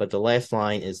scene, but the last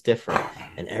line is different.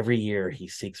 And every year he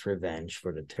seeks revenge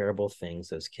for the terrible things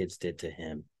those kids did to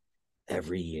him.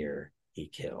 Every year he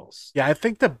kills. Yeah, I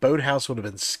think the boathouse would have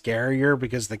been scarier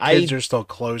because the kids are still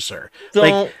closer.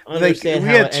 Don't understand we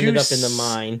how had it ended two up in the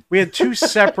mine. We had two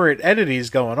separate entities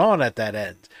going on at that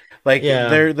end. Like,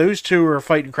 Yeah. those two are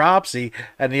fighting Cropsy,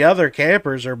 and the other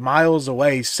campers are miles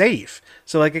away, safe.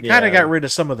 So, like, it kind of Yeah. got rid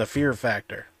of some of the fear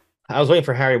factor. I was waiting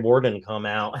for Harry Warden to come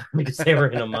out because they were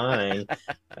in a mine.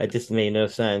 It just made no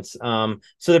sense.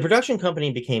 So the production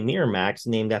company became Miramax,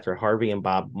 named after Harvey and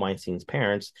Bob Weinstein's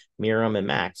parents, Miriam and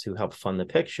Max, who helped fund the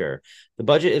picture. The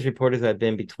budget is reported to have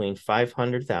been between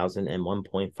 $500,000 and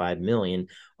 $1.5 million,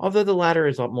 although the latter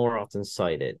is more often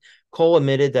cited. Cole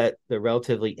admitted that the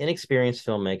relatively inexperienced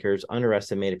filmmakers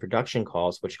underestimated production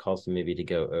costs, which caused the movie to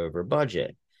go over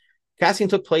budget. Casting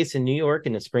took place in New York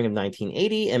in the spring of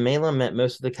 1980, and Malum met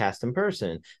most of the cast in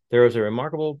person. There was a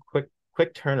remarkable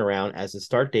quick turnaround, as the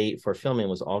start date for filming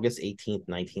was August 18th,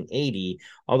 1980,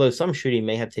 although some shooting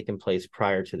may have taken place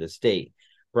prior to this date.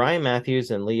 Brian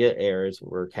Matthews and Leah Ayres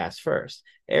were cast first.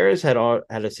 Ayres had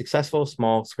a successful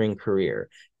small screen career.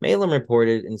 Malum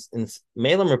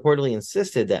reportedly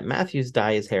insisted that Matthews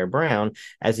dye his hair brown,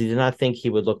 as he did not think he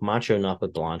would look macho enough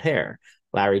with blonde hair.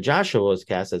 Larry Joshua was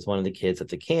cast as one of the kids at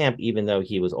the camp, even though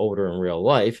he was older in real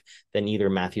life than either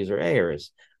Matthews or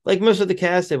Ayres. Like most of the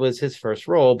cast, it was his first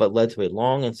role, but led to a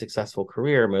long and successful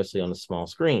career, mostly on the small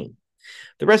screen.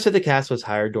 The rest of the cast was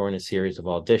hired during a series of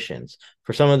auditions.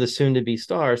 For some of the soon-to-be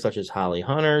stars, such as Holly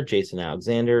Hunter, Jason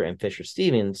Alexander, and Fisher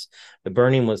Stevens, The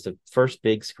Burning was the first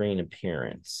big screen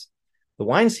appearance. The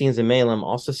Weinsteins and Malum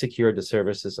also secured the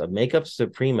services of makeup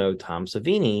supremo Tom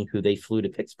Savini, who they flew to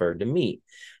Pittsburgh to meet.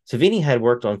 Savini had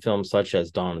worked on films such as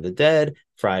Dawn of the Dead,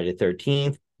 Friday the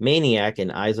 13th, Maniac,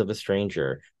 and Eyes of a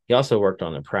Stranger. He also worked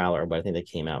on The Prowler, but I think they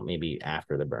came out maybe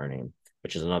after The Burning,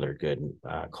 which is another good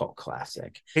cult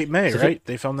classic. Cape May, right?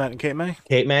 They filmed that in Cape May?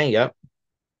 Cape May, yep.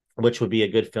 Which would be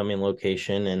a good filming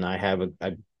location, and I have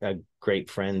a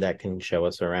great friend that can show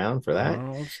us around for that.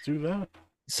 Let's do that.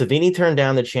 Savini turned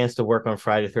down the chance to work on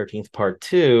Friday the 13th Part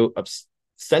 2,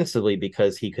 ostensibly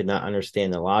because he could not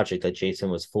understand the logic that Jason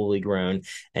was fully grown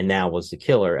and now was the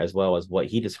killer, as well as what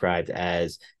he described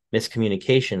as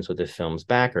miscommunications with the film's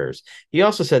backers. He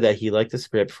also said that he liked the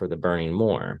script for The Burning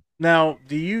more. Now,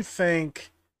 do you think...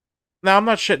 Now, I'm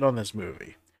not shitting on this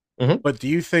movie, But do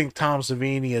you think Tom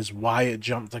Savini is why it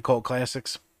jumped to cult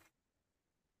classics?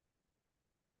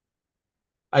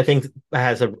 I think that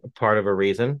has a part of a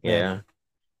reason. Yeah. Yeah.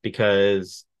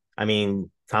 Because I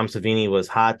mean, Tom Savini was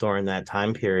hot during that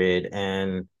time period,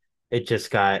 and it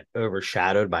just got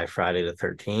overshadowed by Friday the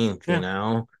 13th, Yeah. you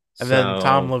know? And then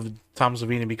Tom So,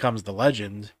 Savini becomes the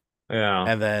legend, yeah.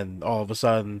 and then all of a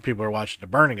sudden people are watching The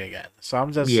Burning again. So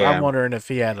I'm Yeah. wondering if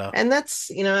he had a And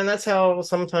that's how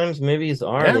sometimes movies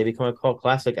are. Yeah. They become a cult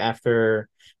classic after,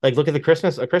 like, look at a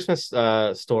Christmas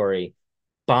Story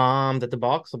bombed at the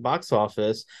box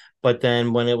office, but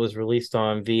then when it was released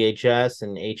on VHS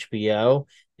and HBO,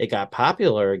 it got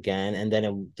popular again, and then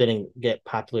it didn't get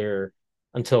popular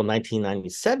until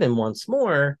 1997 once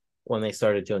more when they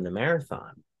started doing the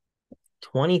marathon.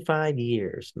 25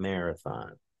 years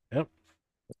marathon. Yep.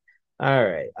 All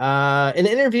right. In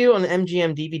an interview on the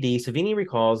MGM DVD, Savini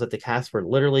recalls that the cast were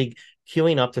literally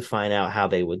queuing up to find out how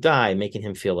they would die, making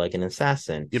him feel like an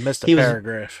assassin. You missed a He was-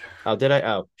 paragraph. Oh, did I?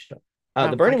 Oh, sure. No,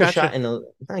 The Burning I was gotcha. shot in the.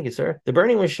 Thank you, sir. The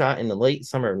Burning was shot in the late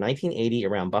summer of 1980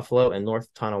 around Buffalo and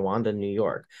North Tonawanda, New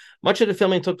York. Much of the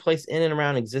filming took place in and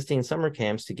around existing summer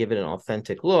camps to give it an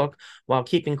authentic look while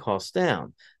keeping costs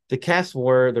down. The cast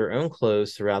wore their own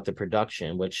clothes throughout the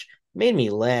production, which made me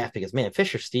laugh because, man,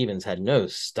 Fisher Stevens had no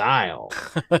style.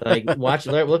 Like,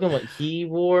 looking what he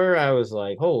wore, I was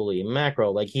like, holy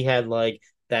mackerel! Like, he had like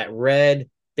that red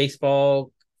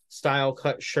baseball style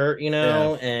cut shirt,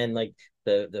 and like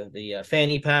the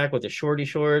fanny pack with the shorty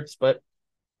shorts. But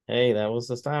hey, that was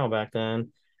the style back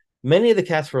then. Many of the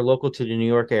cast were local to the New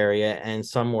York area, and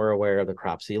some were aware of the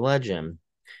Cropsey legend.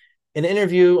 In an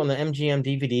interview on the MGM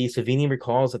DVD, Savini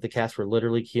recalls that the cast were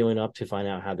literally queuing up to find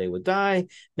out how they would die,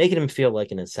 making him feel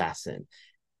like an assassin.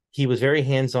 He was very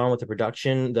hands-on with the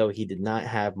production, though he did not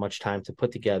have much time to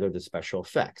put together the special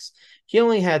effects. He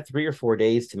only had 3 or 4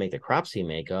 days to make the Cropsey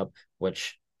makeup,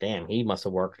 which, damn, he must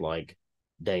have worked like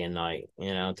day and night,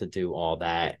 to do all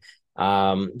that.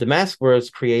 The mask was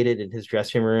created in his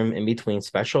dressing room in between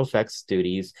special effects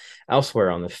duties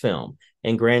elsewhere on the film.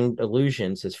 In Grand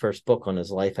Illusions, his first book on his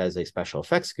life as a special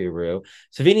effects guru,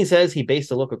 Savini says he based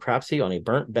the look of Cropsey on a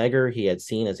burnt beggar he had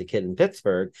seen as a kid in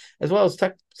Pittsburgh, as well as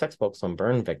sex books on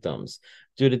burn victims.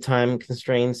 Due to time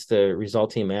constraints, the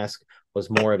resulting mask was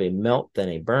more of a melt than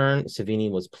a burn. Savini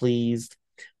was pleased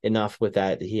enough with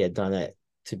that he had done it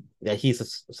that he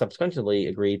subsequently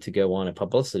agreed to go on a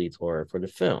publicity tour for the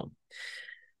film.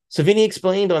 Savini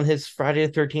explained on his Friday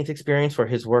the 13th experience for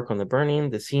his work on The Burning,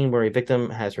 the scene where a victim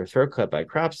has her throat cut by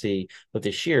Cropsey with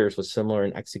the shears was similar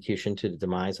in execution to the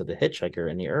demise of the hitchhiker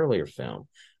in the earlier film.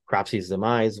 Cropsey's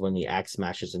demise when the axe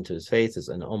smashes into his face is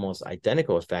an almost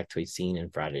identical effect to a scene in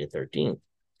Friday the 13th.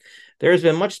 There has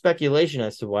been much speculation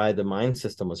as to why the mine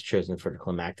system was chosen for the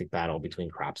climactic battle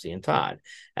between Cropsey and Todd.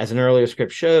 As an earlier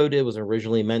script showed, it was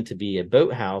originally meant to be a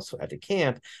boathouse at the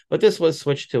camp, but this was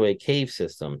switched to a cave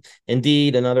system.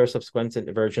 Indeed, another subsequent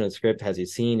version of the script has a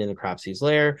scene in Cropsey's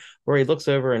lair where he looks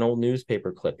over an old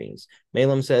newspaper clippings.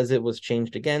 Malum says it was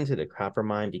changed again to the copper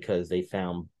mine because they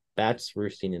found bats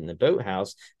roosting in the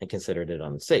boathouse and considered it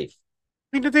unsafe.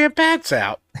 I mean, did they have bats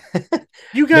out?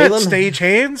 You got Malum- stage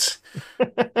hands.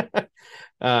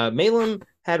 Malum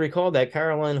had recalled that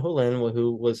Caroline Hulin,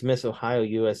 who was Miss Ohio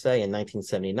USA in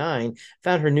 1979,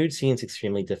 found her nude scenes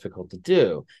extremely difficult to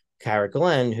do. Cara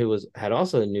Glenn, who had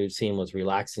also a nude scene, was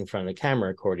relaxed in front of the camera,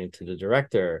 according to the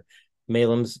director.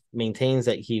 Malum maintains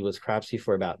that he was Cropsey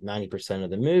for about 90% of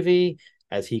the movie,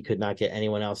 as he could not get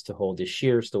anyone else to hold his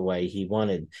shears the way he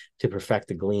wanted to perfect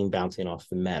the gleam bouncing off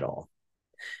the metal.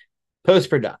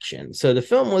 Post-production. So the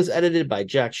film was edited by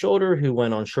Jack Shoulder, who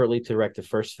went on shortly to direct the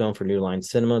first film for New Line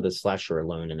Cinema, the slasher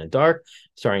Alone in the Dark,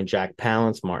 starring Jack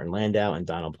Palance, Martin Landau, and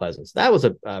Donald Pleasance. That was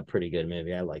a pretty good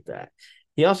movie. I like that.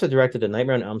 He also directed The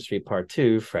Nightmare on Elm Street Part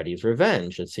 2, Freddy's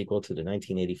Revenge, a sequel to the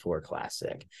 1984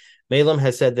 classic. Malum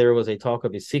has said there was a talk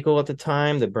of a sequel at the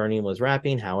time The Burning was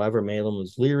wrapping. However, Malum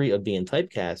was leery of being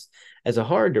typecast as a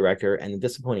horror director, and the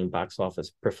disappointing box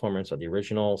office performance of the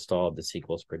original stalled the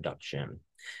sequel's production.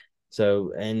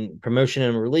 So, in promotion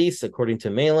and release, according to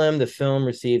Malum, the film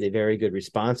received a very good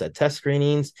response at test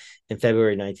screenings in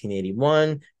February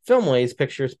 1981. Filmways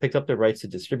Pictures picked up the rights to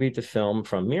distribute the film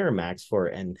from Miramax for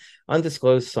an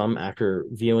undisclosed sum after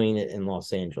viewing it in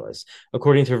Los Angeles.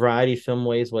 According to Variety,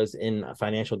 Filmways was in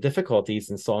financial difficulties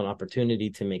and saw an opportunity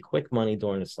to make quick money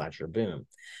during the slasher boom.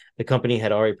 The company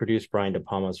had already produced Brian De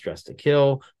Palma's Dressed to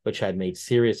Kill, which had made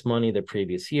serious money the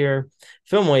previous year.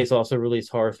 Filmways also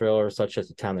released horror thrillers such as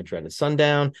The Town That Dreaded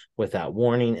Sundown, Without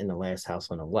Warning, and The Last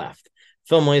House on the Left.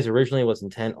 Filmways originally was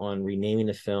intent on renaming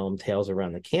the film Tales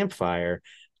Around the Campfire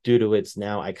due to its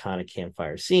now iconic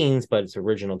campfire scenes, but its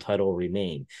original title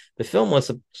remained. The film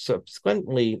was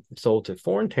subsequently sold to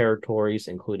foreign territories,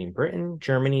 including Britain,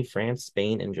 Germany, France,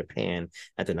 Spain, and Japan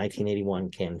at the 1981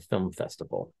 Cannes Film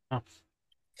Festival. Oh.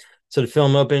 So the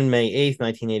film opened May 8th,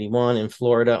 1981 in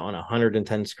Florida on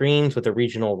 110 screens with a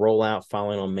regional rollout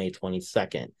following on May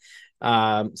 22nd.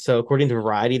 So according to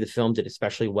Variety, the film did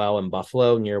especially well in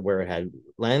Buffalo, near where it had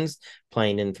lensed,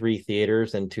 playing in 3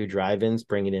 theaters and 2 drive-ins,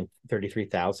 bringing in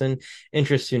 33,000.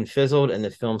 Interest soon fizzled, and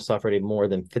the film suffered a more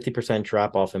than 50%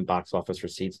 drop-off in box office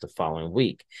receipts the following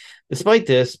week. Despite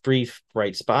this brief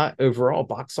bright spot, overall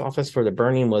box office for The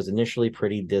Burning was initially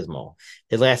pretty dismal.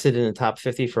 It lasted in the top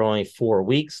 50 for only 4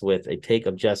 weeks, with a take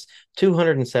of just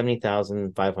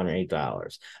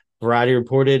 $270,508. Variety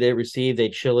reported it received a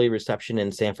chilly reception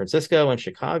in San Francisco and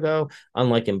Chicago.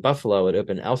 Unlike in Buffalo, it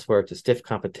opened elsewhere to stiff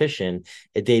competition.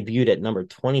 It debuted at number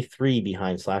 23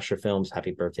 behind slasher films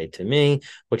Happy Birthday to Me,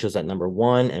 which was at number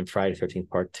 1, and Friday the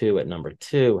 13th Part 2 at number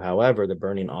 2. However, The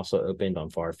Burning also opened on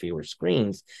far fewer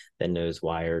screens than those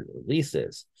wired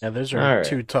releases. Yeah, those are All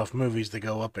two right. tough movies to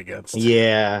go up against.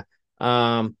 Yeah.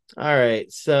 All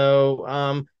right.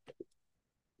 So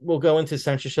we'll go into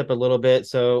censorship a little bit.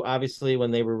 So obviously,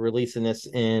 when they were releasing this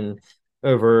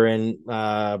over in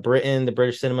Britain, the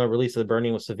British cinema release of The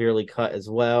Burning was severely cut as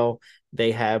well. They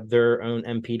have their own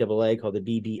MPAA called the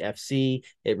BBFC.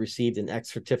 It received an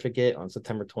X certificate on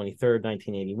September 23rd,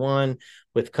 1981,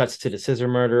 with cuts to the scissor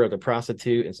murder of the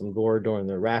prostitute and some gore during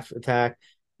the raft attack.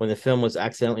 When the film was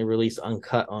accidentally released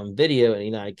uncut on video in the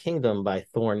United Kingdom by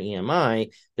Thorn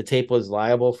EMI, the tape was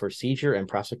liable for seizure and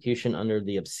prosecution under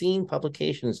the Obscene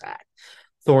Publications Act.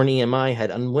 Thorn EMI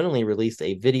had unwittingly released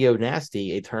a video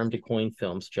nasty, a term to coin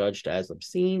films judged as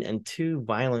obscene and too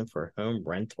violent for home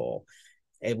rental.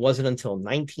 It wasn't until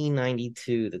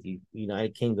 1992 that the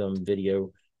United Kingdom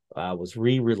video was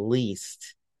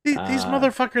re-released. These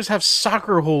motherfuckers have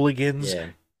soccer hooligans Yeah.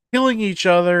 killing each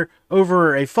other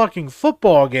over a fucking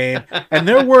football game, and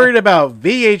they're worried about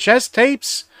VHS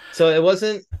tapes? So it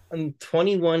wasn't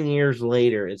 21 years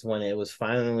later is when it was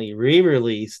finally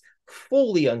re-released,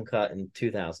 fully uncut in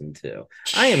 2002.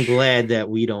 I am glad that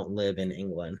we don't live in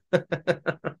England.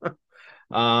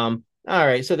 All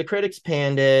right, so the critics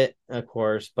panned it, of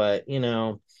course, but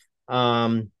so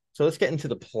let's get into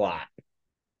the plot.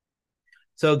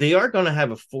 So they are going to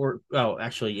have it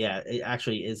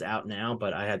actually is out now,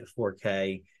 but I had the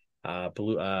 4K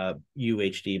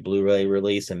UHD Blu-ray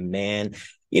release, and man,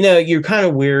 you're kind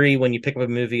of weary when you pick up a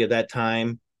movie of that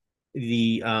time.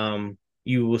 You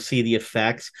will see the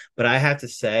effects, but I have to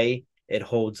say it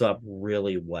holds up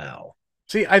really well.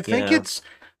 See, I think it's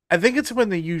when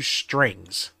they use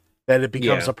strings that it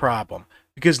becomes a problem,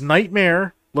 because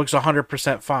Nightmare looks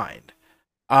 100% fine.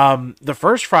 The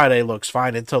first Friday looks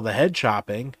fine until the head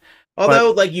chopping.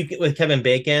 Although, with Kevin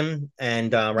Bacon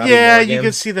and Robbie Morgan, you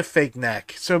can see the fake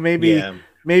neck. So maybe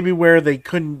where they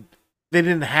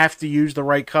didn't have to use the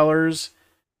right colors.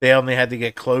 They only had to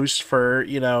get close for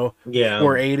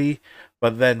 480.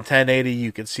 But then 1080,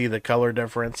 you can see the color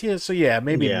difference. Yeah, so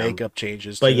maybe makeup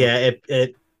changes. But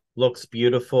it looks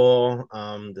beautiful.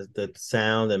 The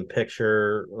sound and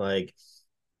picture,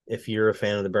 if you're a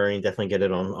fan of The Burning, definitely get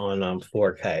it on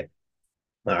 4K.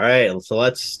 All right, so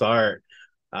let's start.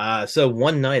 So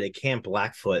one night at Camp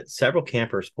Blackfoot, several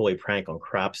campers pull a prank on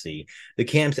Cropsy, the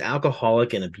camp's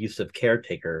alcoholic and abusive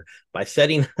caretaker, by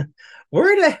setting.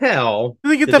 Where the hell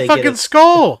did they get the fucking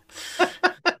skull?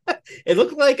 It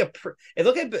looked like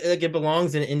it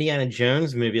belongs in an Indiana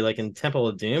Jones movie, like in Temple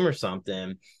of Doom or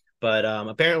something. But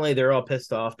apparently they're all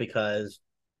pissed off because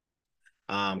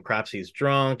Cropsy's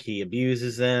drunk, he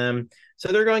abuses them,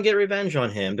 so they're going to get revenge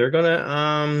on him. They're going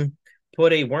to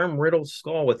put a worm-riddled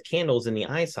skull with candles in the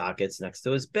eye sockets next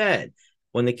to his bed.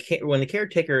 When the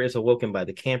caretaker is awoken by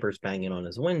the campers banging on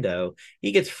his window,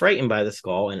 he gets frightened by the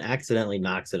skull and accidentally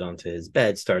knocks it onto his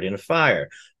bed, starting a fire.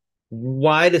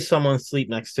 Why does someone sleep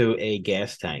next to a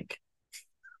gas tank?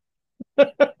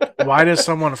 Why does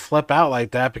someone flip out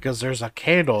like that? Because there's a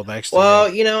candle next to Well,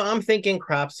 him. I'm thinking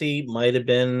Cropsy might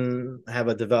have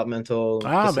a developmental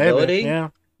disability. Maybe,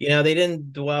 yeah. They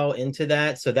didn't dwell into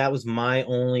that, so that was my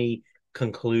only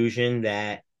conclusion,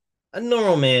 that a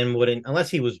normal man wouldn't, unless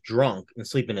he was drunk and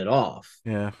sleeping it off.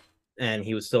 Yeah. And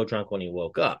he was still drunk when he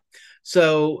woke up.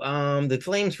 So the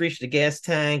flames reach the gas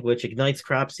tank, which ignites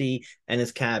Cropsy and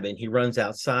his cabin. He runs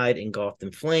outside, engulfed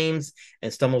in flames,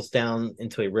 and stumbles down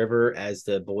into a river as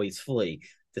the boys flee.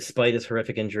 Despite his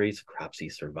horrific injuries, Cropsy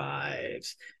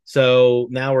survives. So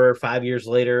now we're 5 years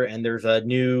later, and there's a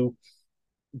new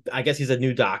I guess he's a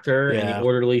new doctor, and the Yeah.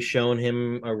 orderly's showing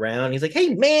him around. He's like,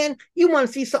 "Hey, man, you want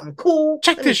to see something cool?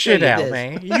 Check Let me this show shit you out, this."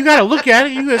 man. You gotta look at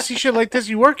it. You gotta see shit like this.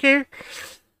 You work here.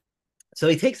 So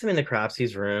he takes him into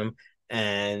Cropsy's room,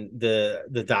 and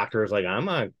the doctor is like, "I'm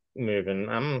not moving.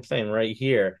 I'm staying right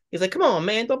here." He's like, "Come on,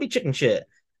 man, don't be chicken shit."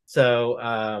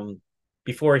 So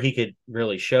before he could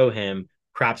really show him,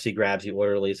 Cropsy grabs the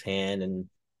orderly's hand, and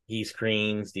he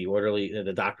screams.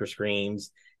 The doctor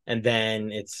screams, and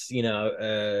then it's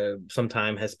some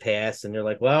time has passed, and they're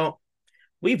like, "Well,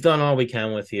 we've done all we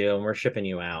can with you, and we're shipping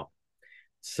you out."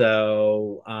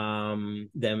 So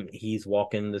then he's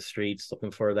walking the streets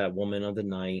looking for that woman of the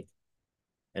night,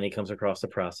 and he comes across a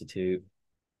prostitute,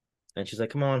 and she's like,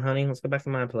 "Come on, honey, let's go back to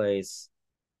my place."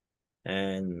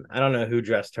 And I don't know who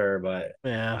dressed her, but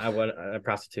Yeah. a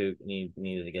prostitute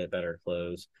needed to get better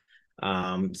clothes.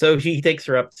 So he takes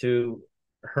her up to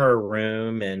her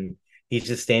room, and he's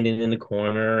just standing in the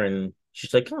corner, and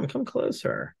she's like, come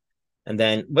closer." And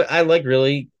then what I like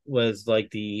really was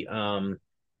like the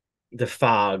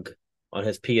fog on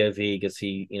his POV, because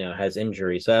he has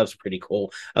injury, so that was pretty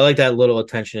cool. I like that little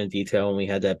attention to detail when we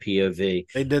had that POV.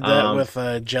 They did that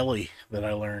with jelly that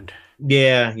I learned.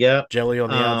 Yeah. Jelly on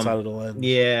the outside of the lens.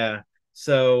 Yeah.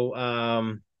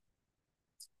 So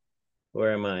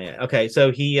where am I at? Okay,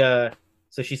 so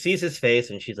so she sees his face,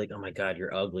 and she's like, "Oh my God,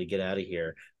 you're ugly. Get out of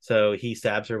here." So he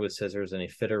stabs her with scissors in a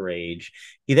fit of rage.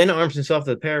 He then arms himself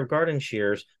with a pair of garden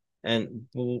shears. And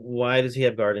why does he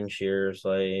have garden shears?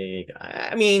 Like,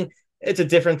 I mean, it's a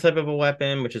different type of a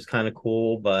weapon, which is kind of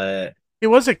cool, but He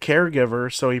was a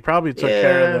caregiver, so he probably took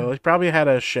care of Yeah. those. He probably had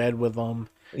a shed with them.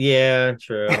 yeah,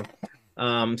 true.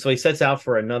 So he sets out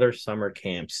for another summer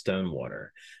camp,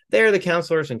 Stonewater. There, the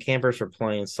counselors and campers are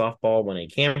playing softball when a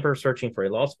camper searching for a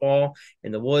lost ball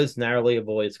in the woods narrowly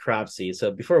avoids Cropsy. So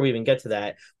before we even get to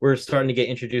that, we're starting to get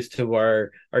introduced to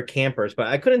our campers, but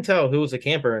I couldn't tell who was a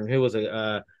camper and who was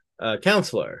a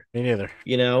counselor. Me neither.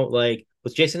 Like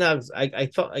with Jason Alex, I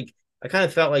felt like I kind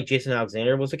of felt like Jason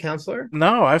Alexander was a counselor.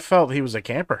 No, I felt he was a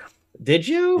camper. Did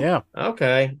you? Yeah.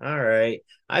 Okay. All right.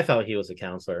 I felt he was a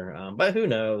counselor, but who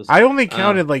knows? I only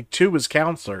counted like two as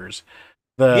counselors.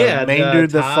 The Yeah, main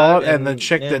dude that Todd fought and the and-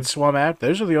 chick yeah. that swam out.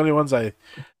 Those are the only ones I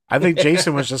think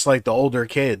Jason was just like the older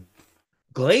kid.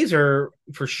 Glazer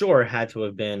for sure had to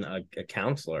have been a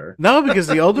counselor. No, because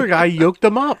the older guy yoked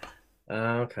him up.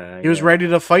 Okay. He was yeah. ready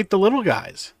to fight the little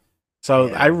guys. So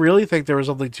Yeah. I really think there was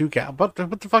only two but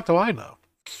what the fuck do I know?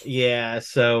 Yeah.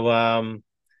 So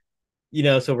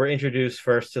so we're introduced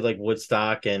first to like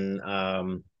Woodstock and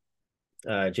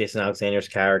Jason Alexander's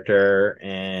character,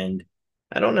 and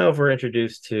I don't know if we're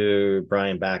introduced to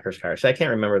Brian Backer's character. I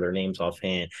can't remember their names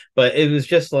offhand, but it was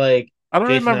just like I don't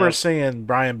Jason remember Alex- seeing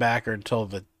Brian Backer until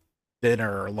the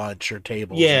dinner or lunch or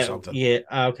tables or yeah, something. yeah,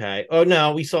 okay. Oh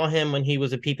no, we saw him when he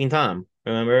was a Peeping Tom.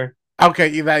 Remember? Okay,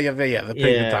 the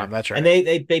Pig Yeah. Tom, that's right. And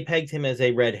they pegged him as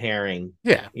a red herring,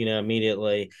 Yeah.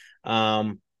 immediately.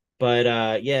 But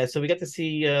yeah, so we got to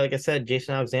see, like I said,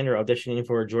 Jason Alexander auditioning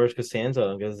for George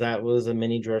Costanza, because that was a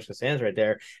mini George Costanza right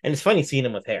there. And it's funny seeing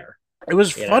him with hair. It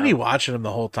was You funny know? watching him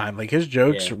the whole time. Like his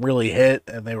jokes Yeah. really hit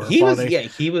and they were He funny.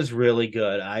 he was really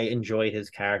good. I enjoyed his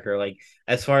character. Like,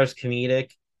 as far as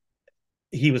comedic,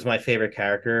 he was my favorite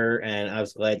character, and I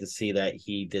was glad to see that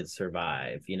he did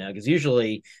survive, because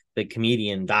usually the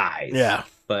comedian dies. Yeah.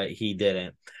 But he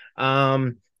didn't.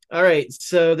 All right.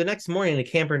 So the next morning, a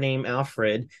camper named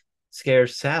Alfred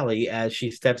scares Sally as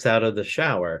she steps out of the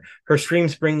shower. Her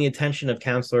screams bring the attention of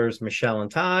counselors Michelle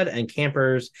and Todd, and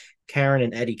campers Karen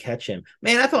and Eddie catch him.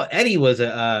 Man, I thought Eddie was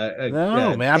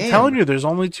No, man, I'm telling you, there's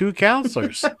only two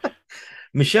counselors.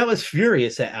 Michelle is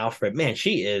furious at Alfred. Man,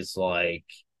 she is like,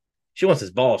 she wants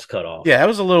his balls cut off. Yeah, that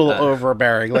was a little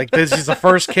overbearing. Like this is the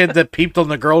first kid that peeped on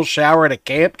the girls' shower at a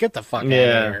camp. Get the fuck out of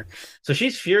here. So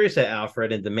she's furious at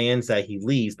Alfred and demands that he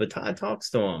leaves, but Todd talks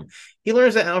to him. He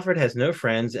learns that Alfred has no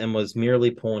friends and was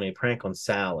merely pulling a prank on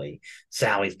Sally.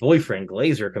 Sally's boyfriend,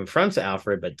 Glazer, confronts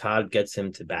Alfred, but Todd gets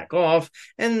him to back off,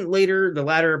 and later the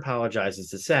latter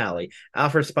apologizes to Sally.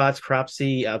 Alfred spots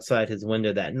Cropsy outside his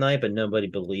window that night, but nobody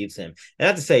believes him. And I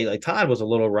have to say, like, Todd was a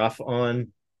little rough on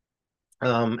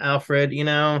Alfred,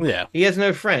 Yeah. he has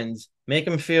no friends. Make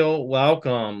him feel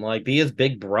welcome, like be his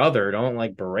big brother. Don't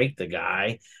like berate the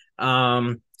guy.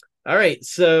 All right,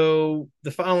 so the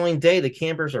following day the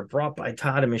campers are brought by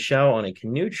Todd and Michelle on a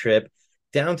canoe trip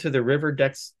down to the River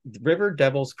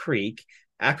Devil's Creek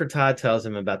after Todd tells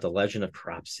him about the legend of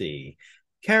Cropsy.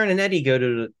 Karen and Eddie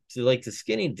go to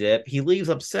skinny dip, he leaves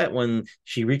upset when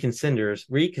she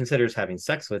reconsiders having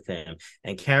sex with him,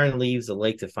 and Karen leaves the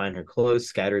lake to find her clothes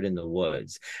scattered in the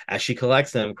woods. As she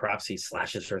collects them, Cropsy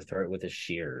slashes her throat with his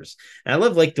shears. And I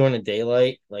love like during the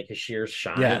daylight, like his shears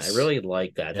shine. Yes. I really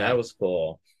like that. Yeah. That was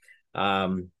cool.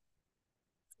 The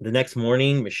next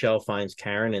morning, Michelle finds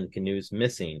Karen and the canoes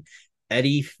missing.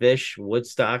 Eddie, Fish,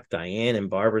 Woodstock, Diane, and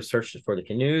Barbara search for the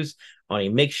canoes on a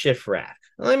makeshift raft.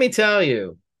 Let me tell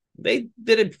you, they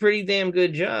did a pretty damn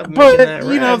good job making that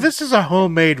But, you know, raft. this is a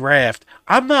homemade raft.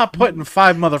 I'm not putting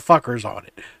 5 motherfuckers on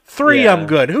it. 3, Yeah. I'm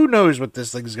good. Who knows what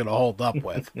this thing's going to hold up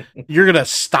with? You're going to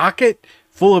stock it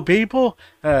full of people?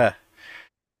 Yeah.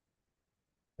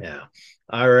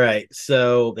 All right.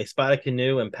 So they spot a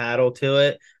canoe and paddle to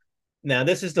it. Now,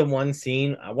 this is the one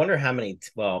scene. I wonder how many.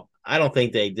 Well, I don't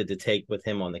think they did the take with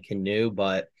him on the canoe,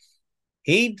 but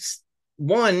he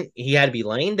had to be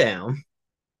laying down.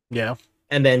 Yeah,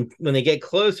 And then when they get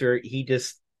closer, he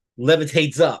just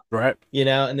levitates up, right.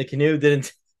 and the canoe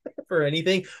didn't for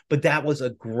anything. But that was a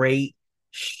great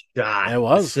shot. It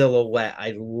was. Silhouette.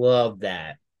 I love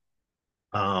that.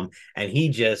 And he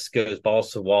just goes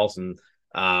balls to walls, and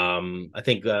I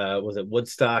think was it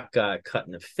Woodstock got cut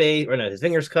in the face, or no, his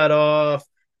fingers cut off.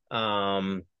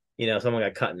 Someone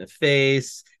got cut in the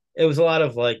face. It was a lot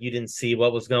of like you didn't see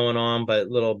what was going on, but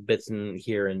little bits in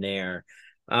here and there.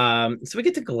 So we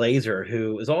get to Glazer,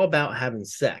 who is all about having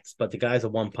sex, but the guy's a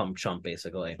one pump chump,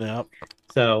 basically. Yeah.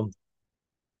 So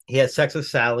he has sex with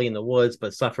Sally in the woods,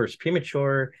 but suffers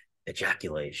premature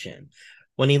ejaculation.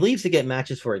 When he leaves to get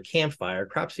matches for a campfire,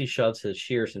 Cropsy shoves his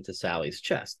shears into Sally's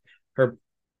chest. Her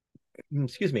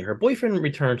boyfriend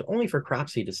returns only for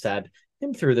Cropsy to stab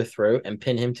him through the throat and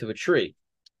pin him to a tree.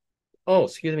 Oh,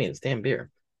 excuse me, it's damn beer.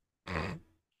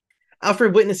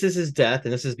 Alfred witnesses his death,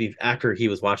 and this is after he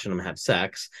was watching them have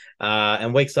sex,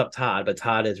 and wakes up Todd, but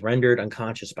Todd is rendered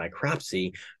unconscious by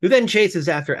Cropsy, who then chases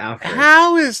after Alfred.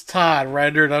 How is Todd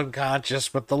rendered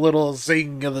unconscious with the little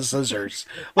zing of the scissors?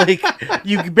 Like,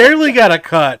 you barely got a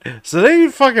cut, so they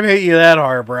didn't fucking hit you that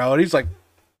hard, bro. And he's like,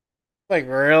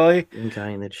 really? Guy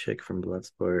and the chick from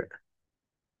Bloodsport.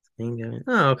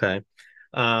 Oh, okay.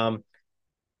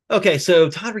 Okay, so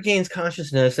Todd regains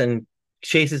consciousness and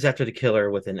chases after the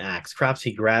killer with an axe.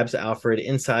 Cropsy grabs Alfred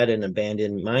inside an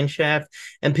abandoned mine shaft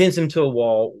and pins him to a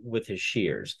wall with his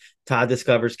shears. Todd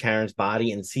discovers Karen's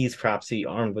body and sees Cropsy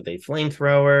armed with a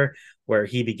flamethrower, where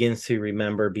he begins to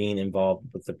remember being involved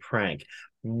with the prank.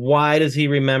 Why does he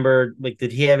remember? Like,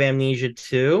 did he have amnesia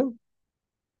too?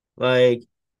 Like,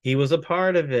 he was a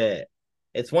part of it.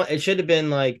 It should have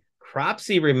been like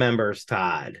Cropsy remembers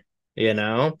Todd,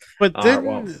 But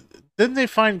well, didn't they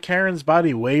find Karen's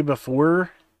body way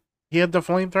before he had the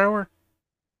flamethrower?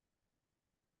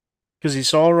 Because he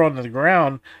saw her on the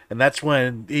ground, and that's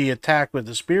when he attacked with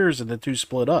the spears, and the two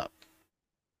split up.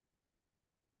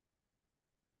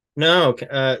 no,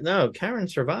 Karen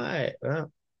survived.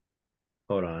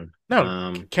 Hold on.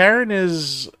 No, Karen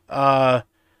is no.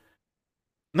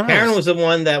 Karen was the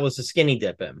one that was the skinny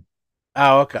dip him.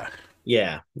 Oh, okay.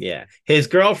 Yeah. His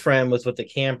girlfriend was with the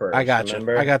camper. I got you.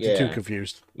 Remember? I got the Yeah. two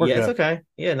confused. We're Yeah, good. it's okay.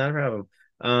 Yeah, not a problem.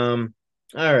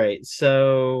 All right.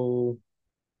 So,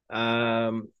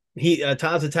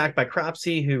 Todd's attacked by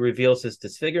Cropsy, who reveals his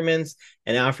disfigurements,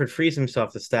 and Alfred frees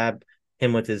himself to stab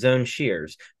him with his own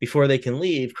shears. Before they can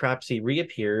leave, Cropsy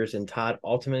reappears, and Todd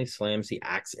ultimately slams the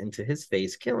axe into his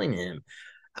face, killing him.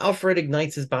 Alfred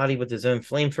ignites his body with his own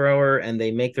flamethrower, and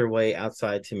they make their way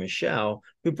outside to Michelle,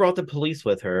 who brought the police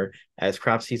with her, as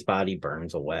Cropsy's body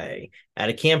burns away. At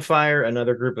a campfire,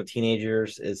 another group of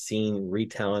teenagers is seen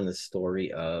retelling the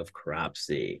story of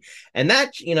Cropsy. And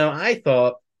that, I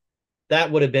thought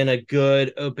that would have been a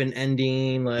good open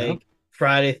ending, like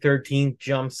Friday 13th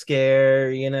jump scare,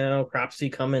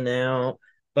 Cropsy coming out.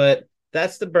 But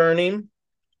that's The Burning.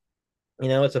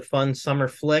 It's a fun summer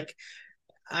flick.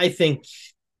 I think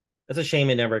it's a shame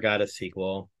it never got a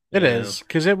sequel. It is,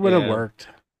 because it would have Yeah. worked.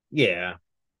 Yeah.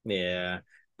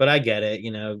 But I get it.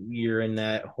 You're in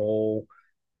that whole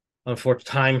unfortunate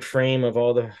time frame of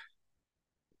all the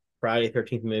Friday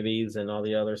 13th movies and all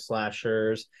the other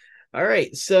slashers. All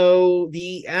right. So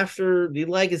after the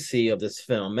legacy of this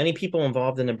film, many people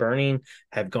involved in The Burning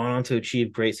have gone on to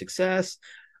achieve great success.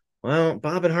 Well,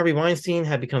 Bob and Harvey Weinstein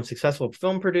have become successful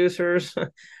film producers,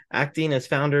 acting as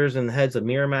founders and heads of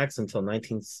Miramax from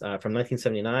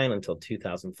 1979 until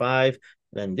 2005.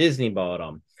 Then Disney bought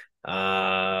them.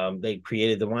 They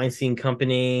created the Weinstein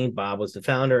Company. Bob was the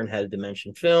founder and head of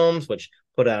Dimension Films, which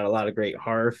put out a lot of great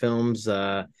horror films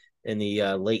in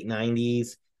the late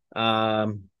 90s.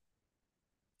 And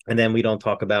then we don't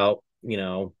talk about,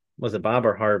 was it Bob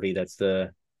or Harvey? That's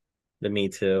the The Me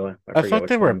Too. I I forget thought which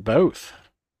they were one. both.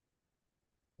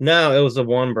 No, it was the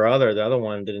one brother. The other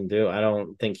one didn't do. I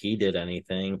don't think he did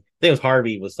anything. I think it was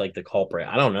Harvey was like the culprit.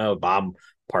 I don't know. If Bob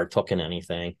partook in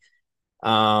anything.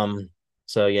 Um.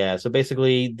 So yeah. So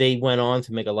basically, they went on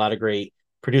to make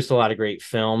produced a lot of great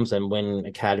films and win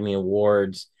Academy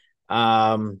Awards.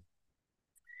 Um.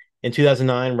 In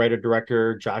 2009,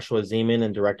 writer-director Joshua Zeman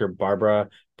and director Barbara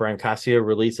Brancaccio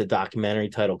released a documentary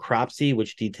titled Cropsey,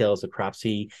 which details the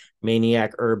Cropsey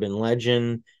maniac urban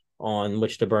legend on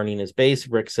which the burning is based.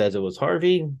 Rick says it was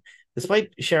Harvey.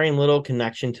 Despite sharing little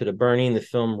connection to the burning, the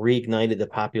film reignited the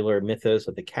popular mythos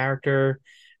of the character.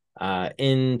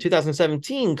 In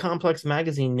 2017, Complex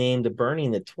Magazine named The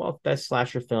Burning the 12th best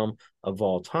slasher film of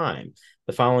all time.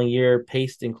 The following year,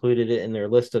 Paste included it in their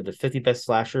list of the 50 best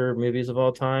slasher movies of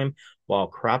all time, while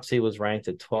Cropsey was ranked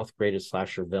the 12th greatest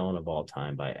slasher villain of all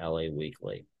time by LA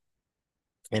Weekly.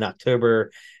 In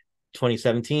October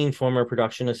 2017, former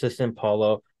production assistant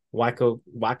Paulo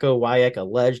Wacko Wyack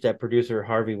alleged that producer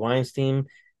Harvey Weinstein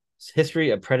history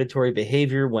of predatory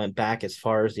behavior went back as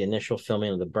far as the initial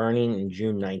filming of The Burning in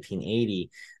June 1980.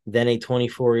 Then a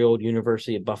 24-year-old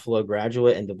University of Buffalo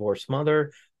graduate and divorced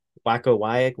mother, Wacko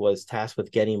Wyack was tasked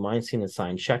with getting Weinstein to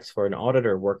sign checks for an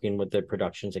auditor working with the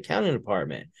production's accounting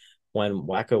department. When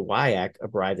Wacko Wyack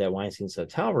arrived at Weinstein's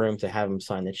hotel room to have him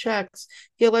sign the checks,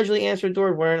 he allegedly answered the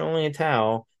door wearing only a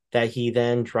towel that he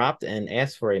then dropped and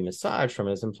asked for a massage from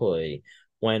his employee.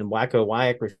 When Wacko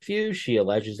Wyack refused, she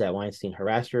alleges that Weinstein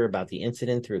harassed her about the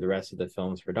incident through the rest of the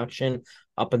film's production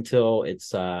up until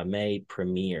its May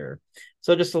premiere.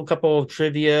 So just a couple of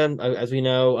trivia. As we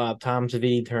know, Tom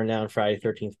Savini turned down Friday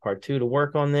 13th Part 2 to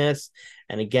work on this.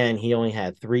 And again, he only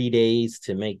had 3 days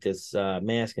to make this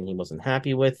mask, and he wasn't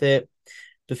happy with it.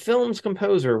 The film's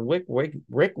composer, Rick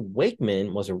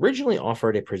Wakeman, was originally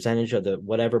offered a percentage of the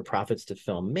whatever profits the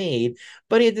film made,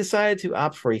 but he had decided to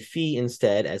opt for a fee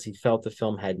instead, as he felt the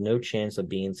film had no chance of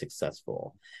being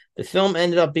successful. The film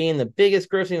ended up being the biggest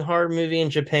grossing horror movie in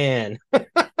Japan.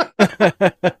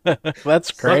 That's Sucks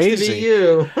to be crazy.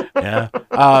 you.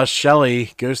 Yeah.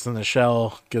 Shelly, Ghost in the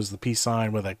Shell, gives the peace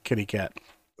sign with a kitty cat.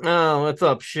 Oh, what's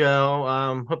up,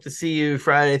 Shell? Hope to see you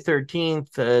Friday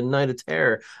 13th, Night of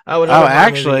Terror. Oh,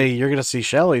 actually, you're going to see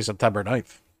Shelly September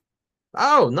 9th.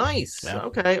 Oh, nice. Yeah.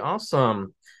 Okay,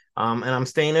 awesome. And I'm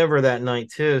staying over that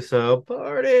night too, so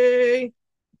party.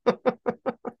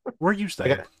 Where are you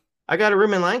staying? I got a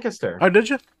room in Lancaster. Oh, did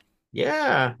you?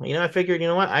 Yeah. I figured, you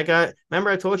know what? Remember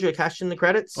I told you I cashed in the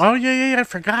credits? Oh, yeah. I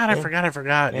forgot.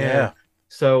 Yeah. Yeah.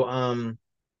 So,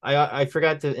 I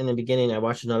forgot to in the beginning. I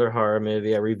watched another horror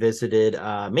movie. I revisited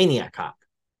Maniac Cop.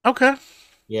 Okay.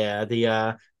 Yeah,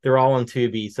 they're all on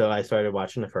Tubi, so I started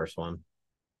watching the first one.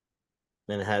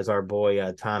 And it has our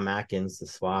boy Tom Atkins, the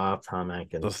suave Tom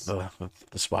Atkins. The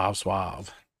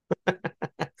suave.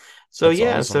 So That's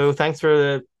yeah, awesome. so thanks for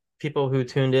the people who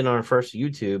tuned in on our first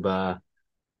YouTube.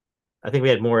 I think we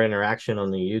had more interaction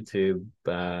on the YouTube,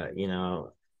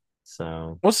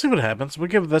 so We'll see what happens. We'll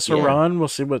give this a Yeah. run. We'll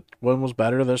see what one was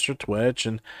better, this or Twitch.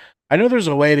 And I know there's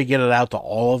a way to get it out to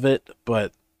all of it,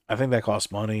 but I think that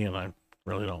costs money, and I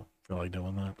really don't feel like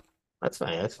doing that. that's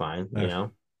fine. That's fine. Yeah.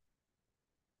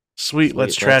 Sweet, Sweet,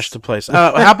 let's trash that's- the place.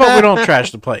 How about we don't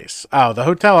trash the place? Oh, the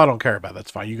hotel I don't care about.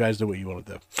 That's fine. You guys do what you want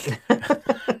to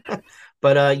do.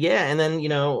 But yeah, and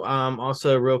then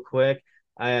also real quick,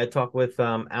 I talked with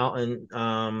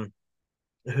Alton,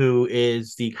 who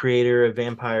is the creator of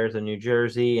Vampires in New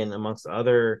Jersey, and amongst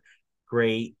other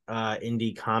great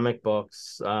indie comic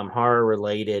books, horror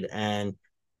related, and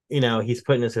he's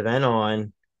putting this event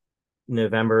on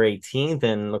November 18th,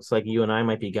 and looks like you and I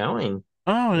might be going.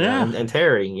 Oh, yeah. And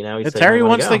Terry, he If said Terry he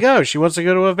wants wanna to go. She wants to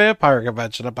go to a vampire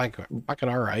convention. I'm fucking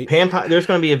all right. There's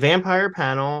going to be a vampire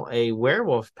panel, a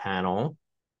werewolf panel,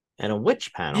 and a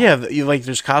witch panel. Yeah,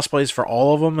 there's cosplays for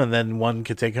all of them, and then one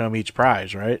could take home each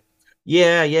prize, right?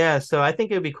 Yeah. So I think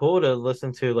it'd be cool to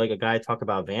listen to like a guy talk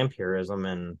about vampirism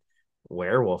and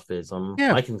werewolfism.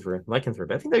 Yeah. lycanthropy. I think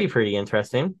that'd be pretty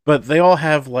interesting. But they all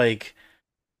have like.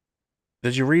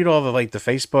 Did you read all the the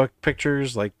Facebook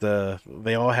pictures?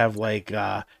 They all have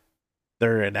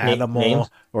they're an animal names?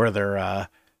 or they're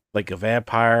like a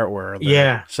vampire or they're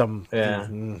Yeah. some. Yeah.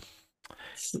 Mm.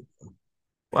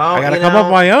 Well, I gotta come up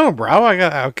with my own, bro.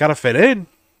 I gotta fit in.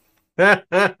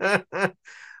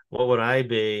 What would I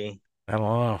be? I don't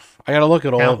know. I gotta look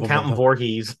at all of them. Counting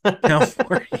Voorhees. Count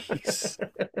Voorhees.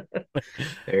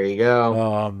 There you go.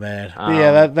 Oh man,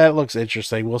 yeah, Um, that looks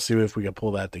interesting. We'll see if we can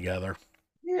pull that together.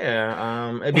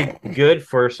 Yeah, it'd be good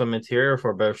for some material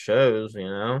for both shows,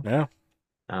 Yeah, Great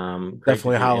to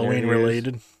definitely do Halloween interviews.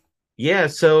 related. Yeah,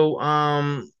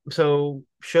 so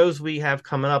shows we have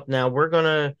coming up now. We're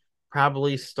gonna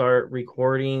probably start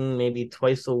recording maybe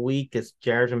twice a week because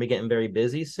Jared's gonna be getting very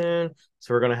busy soon.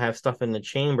 So we're gonna have stuff in the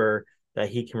chamber that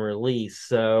he can release.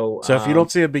 So So if you don't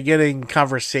see a beginning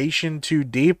conversation too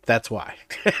deep, that's why.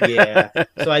 yeah.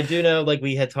 So I do know, like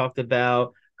we had talked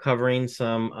about covering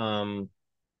some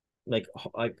like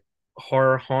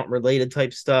horror haunt related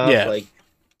type stuff, Yeah. like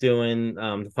doing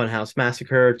the Funhouse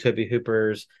Massacre, Toby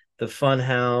Hooper's The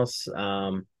Funhouse,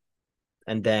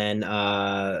 and then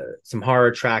some horror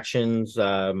attractions.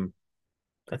 I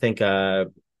think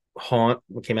Haunt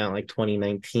came out in like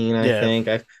 2019, I Yeah. think.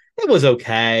 It was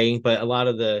okay, but a lot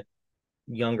of the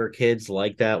younger kids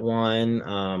like that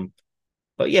one.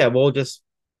 But yeah, we'll just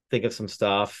think of some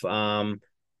stuff.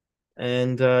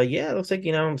 And yeah, it looks like,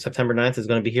 September 9th is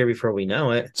going to be here before we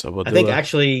know it. So we'll I do think a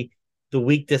actually the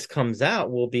week this comes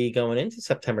out, we'll be going into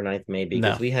September 9th, maybe, No.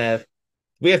 because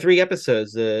we have 3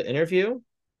 episodes. The interview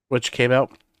which came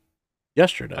out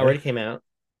yesterday. already came out,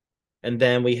 and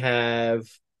then we have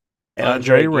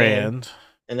Andre again, Rand.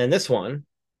 and then this one.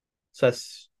 So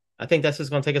I think that's just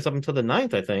going to take us up until the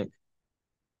 9th, I think.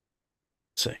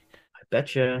 Let's see. I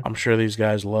betcha. I'm sure these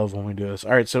guys love when we do this.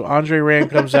 All right, so Andre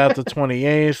Rand comes out the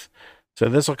 28th. So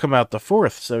this will come out the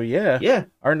 4th. So Yeah.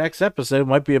 our next episode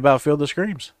might be about Field of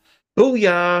Screams.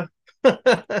 Booyah.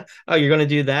 Oh, you're going to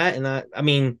do that? And I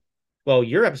mean, well,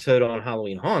 your episode on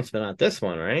Halloween Haunts, but not this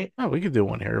one, right? Oh, we could do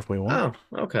one here if we want.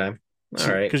 Oh, okay. All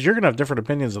right. Because you're going to have different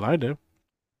opinions than I do.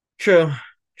 True.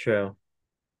 So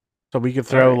we could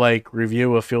throw All right. like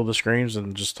review of Field of Screams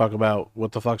and just talk about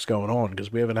what the fuck's going on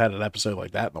because we haven't had an episode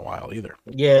like that in a while either.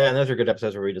 Yeah, and those are good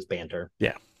episodes where we just banter.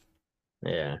 Yeah.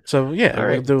 Yeah. So yeah, All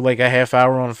we'll right. do like a half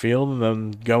hour on Field and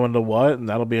then go into what, and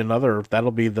that'll be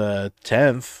the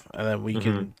 10th, and then we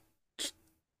can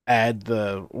add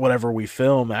the whatever we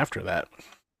film after that.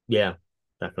 Yeah,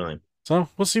 definitely. So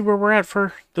we'll see where we're at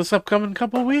for this upcoming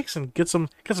couple of weeks and get some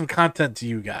content to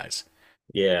you guys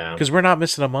Yeah. because we're not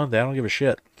missing a Monday. I don't give a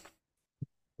shit.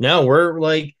 No, we're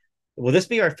like, will this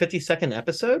be our 52nd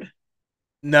episode?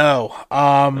 No,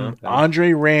 Okay.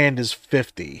 Andre Rand is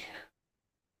 50.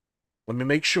 Let me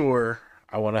make sure.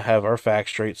 I want to have our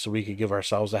facts straight so we could give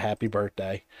ourselves a happy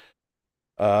birthday.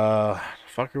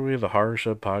 Fuck are we, the Horror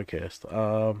Show podcast?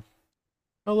 Oh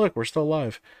look, we're still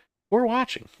live. We're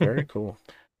watching. Very cool.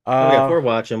 Okay, we're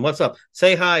watching. What's up?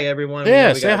 Say hi, everyone. We Yeah,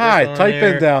 know we say got hi. Rick on Type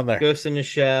there, in down there. Ghost in the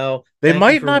Shell. They Thank you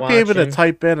might for not be able to watching.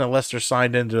 type in unless they're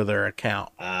signed into their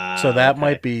account. So that Okay.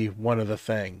 might be one of the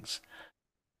things.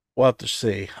 We'll have to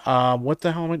see. What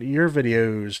the hell are your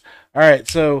videos? All right,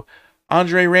 so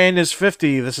Andre Rand is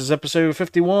 50. This is episode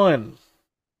 51.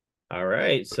 All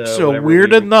right. So whatever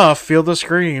weird we- enough, Field of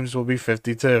Screams will be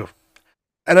 52.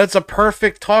 And that's a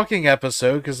perfect talking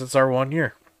episode because it's our 1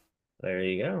 year. There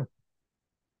you go.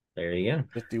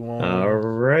 51. All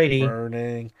righty.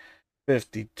 Burning.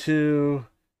 52.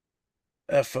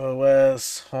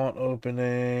 FOS. Haunt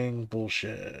opening.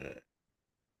 Bullshit.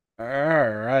 All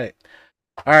right.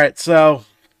 All right. So,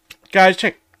 guys,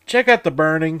 check out The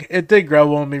Burning. It did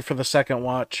grow on me for the second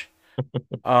watch.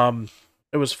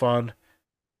 It was fun.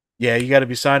 Yeah, you got to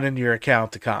be signed into your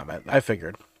account to comment. I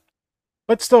figured.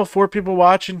 But still, 4 people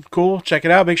watching. Cool. Check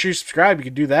it out. Make sure you subscribe. You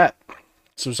can do that.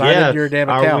 So sign into your damn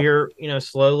account. We're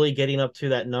slowly getting up to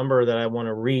that number that I want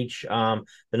to reach. The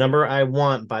number I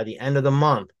want by the end of the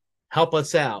month, help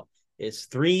us out, is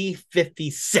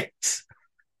 356.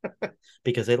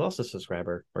 Because they lost a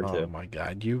subscriber or two. Oh my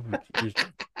god, you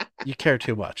care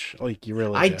too much. Like you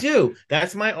really. I do.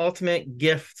 That's my ultimate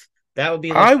gift. That would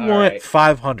be. I all want right.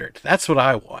 500. That's what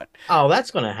I want. Oh, that's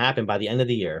going to happen by the end of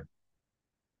the year.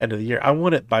 End of the year. I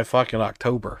want it by fucking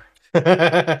October.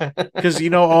 Because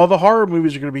all the horror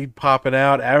movies are going to be popping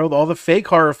out. All the fake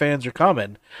horror fans are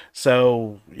coming.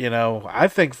 So I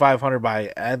think 500 by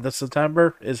end of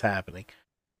September is happening.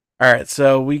 All right,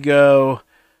 so we go.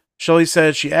 Shelly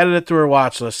said she added it to her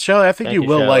watch list. Shelly, I think Thank you you,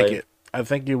 will like Shelley. it. I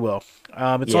think you will.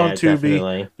 It's Yeah, on Tubi.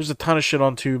 definitely. There's a ton of shit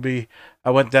on Tubi.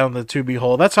 I went down the Tubi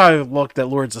hole. That's how I looked at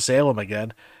Lords of Salem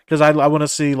again. Because I want to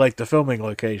see the filming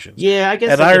locations. Yeah, I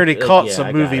guess. And I already caught some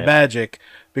I movie got it. magic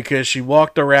because she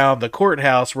walked around the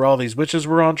courthouse where all these witches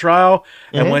were on trial,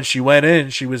 and Mhm. when she went in,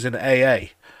 she was in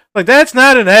AA. That's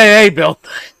not an AA building.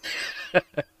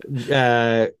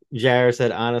 Jared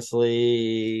said,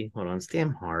 honestly, hold on, it's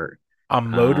damn hard. I'm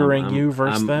motoring I'm- you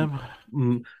versus I'm-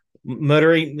 them.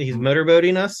 Motoring, he's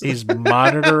motorboating us. He's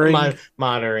monitoring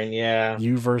Monitoring, yeah.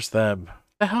 you versus them.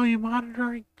 The hell are you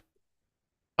monitoring?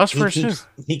 Us He versus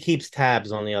who? keeps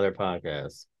tabs on the other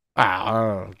podcasts.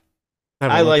 I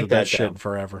haven't I looked like at that, shit though. in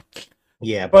forever.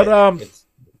 Yeah, But, it's,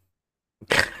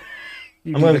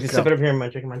 You I'm need going to to sip go. it up here and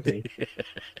drinking my tea.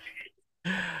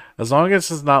 As long as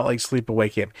it's not like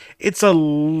Sleepaway Camp. It's a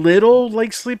little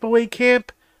like Sleepaway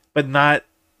Camp, but not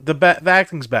the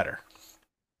acting's better.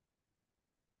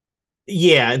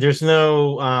 Yeah, there's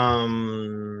no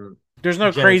There's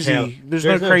no genitalia- crazy. There's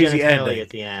no crazy genitalia ending. at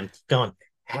the end. Going.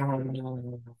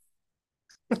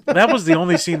 That was the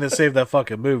only scene that saved that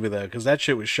fucking movie though, because that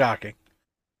shit was shocking.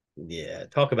 Yeah,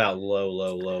 talk about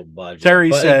low budget. Terry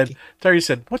But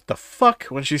said, "What the fuck?"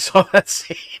 when she saw that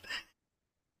scene.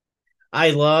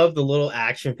 I love the little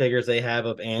action figures they have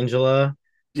of Angela. And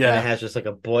it Yeah, has just like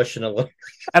a bush and a little.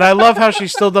 and I love how she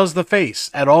still does the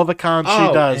face at all the cons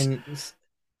she does. And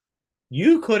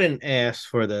you couldn't ask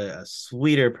for a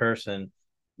sweeter person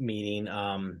meeting.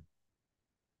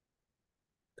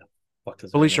 What is her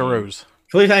Felicia name? Rose.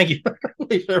 Thank you,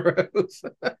 Felicia Rose.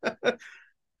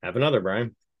 Have another,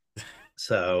 Brian.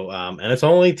 So, and it's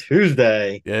only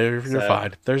Tuesday. Yeah, you're So-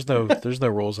 fine. There's no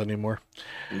rules anymore.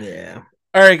 Yeah.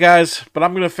 All right, guys, but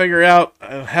I'm gonna figure out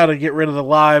how to get rid of the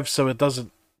live so it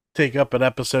doesn't take up an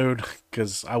episode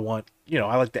because I want,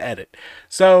 I like to edit.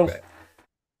 So, Right.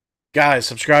 guys,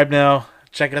 subscribe now.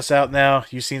 Check us out now.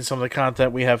 You've seen some of the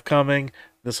content we have coming.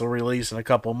 This will release in a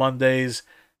couple Mondays.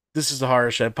 This is the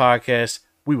Horror Shed Podcast.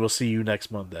 We will see you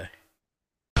next Monday.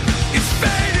 It's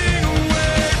fading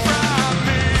away from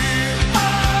me.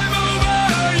 I'm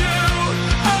over you.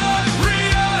 I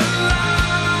realize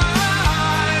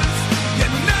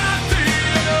you're not the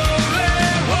only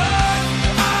one.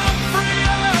 I'm free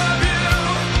of you.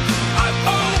 I've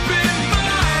opened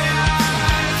my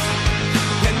eyes.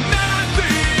 You're not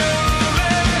the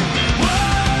only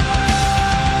one.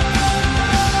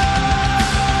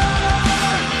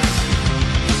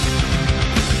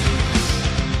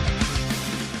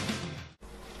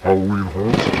 Halloween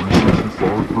Haunts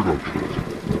 365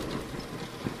 Productions.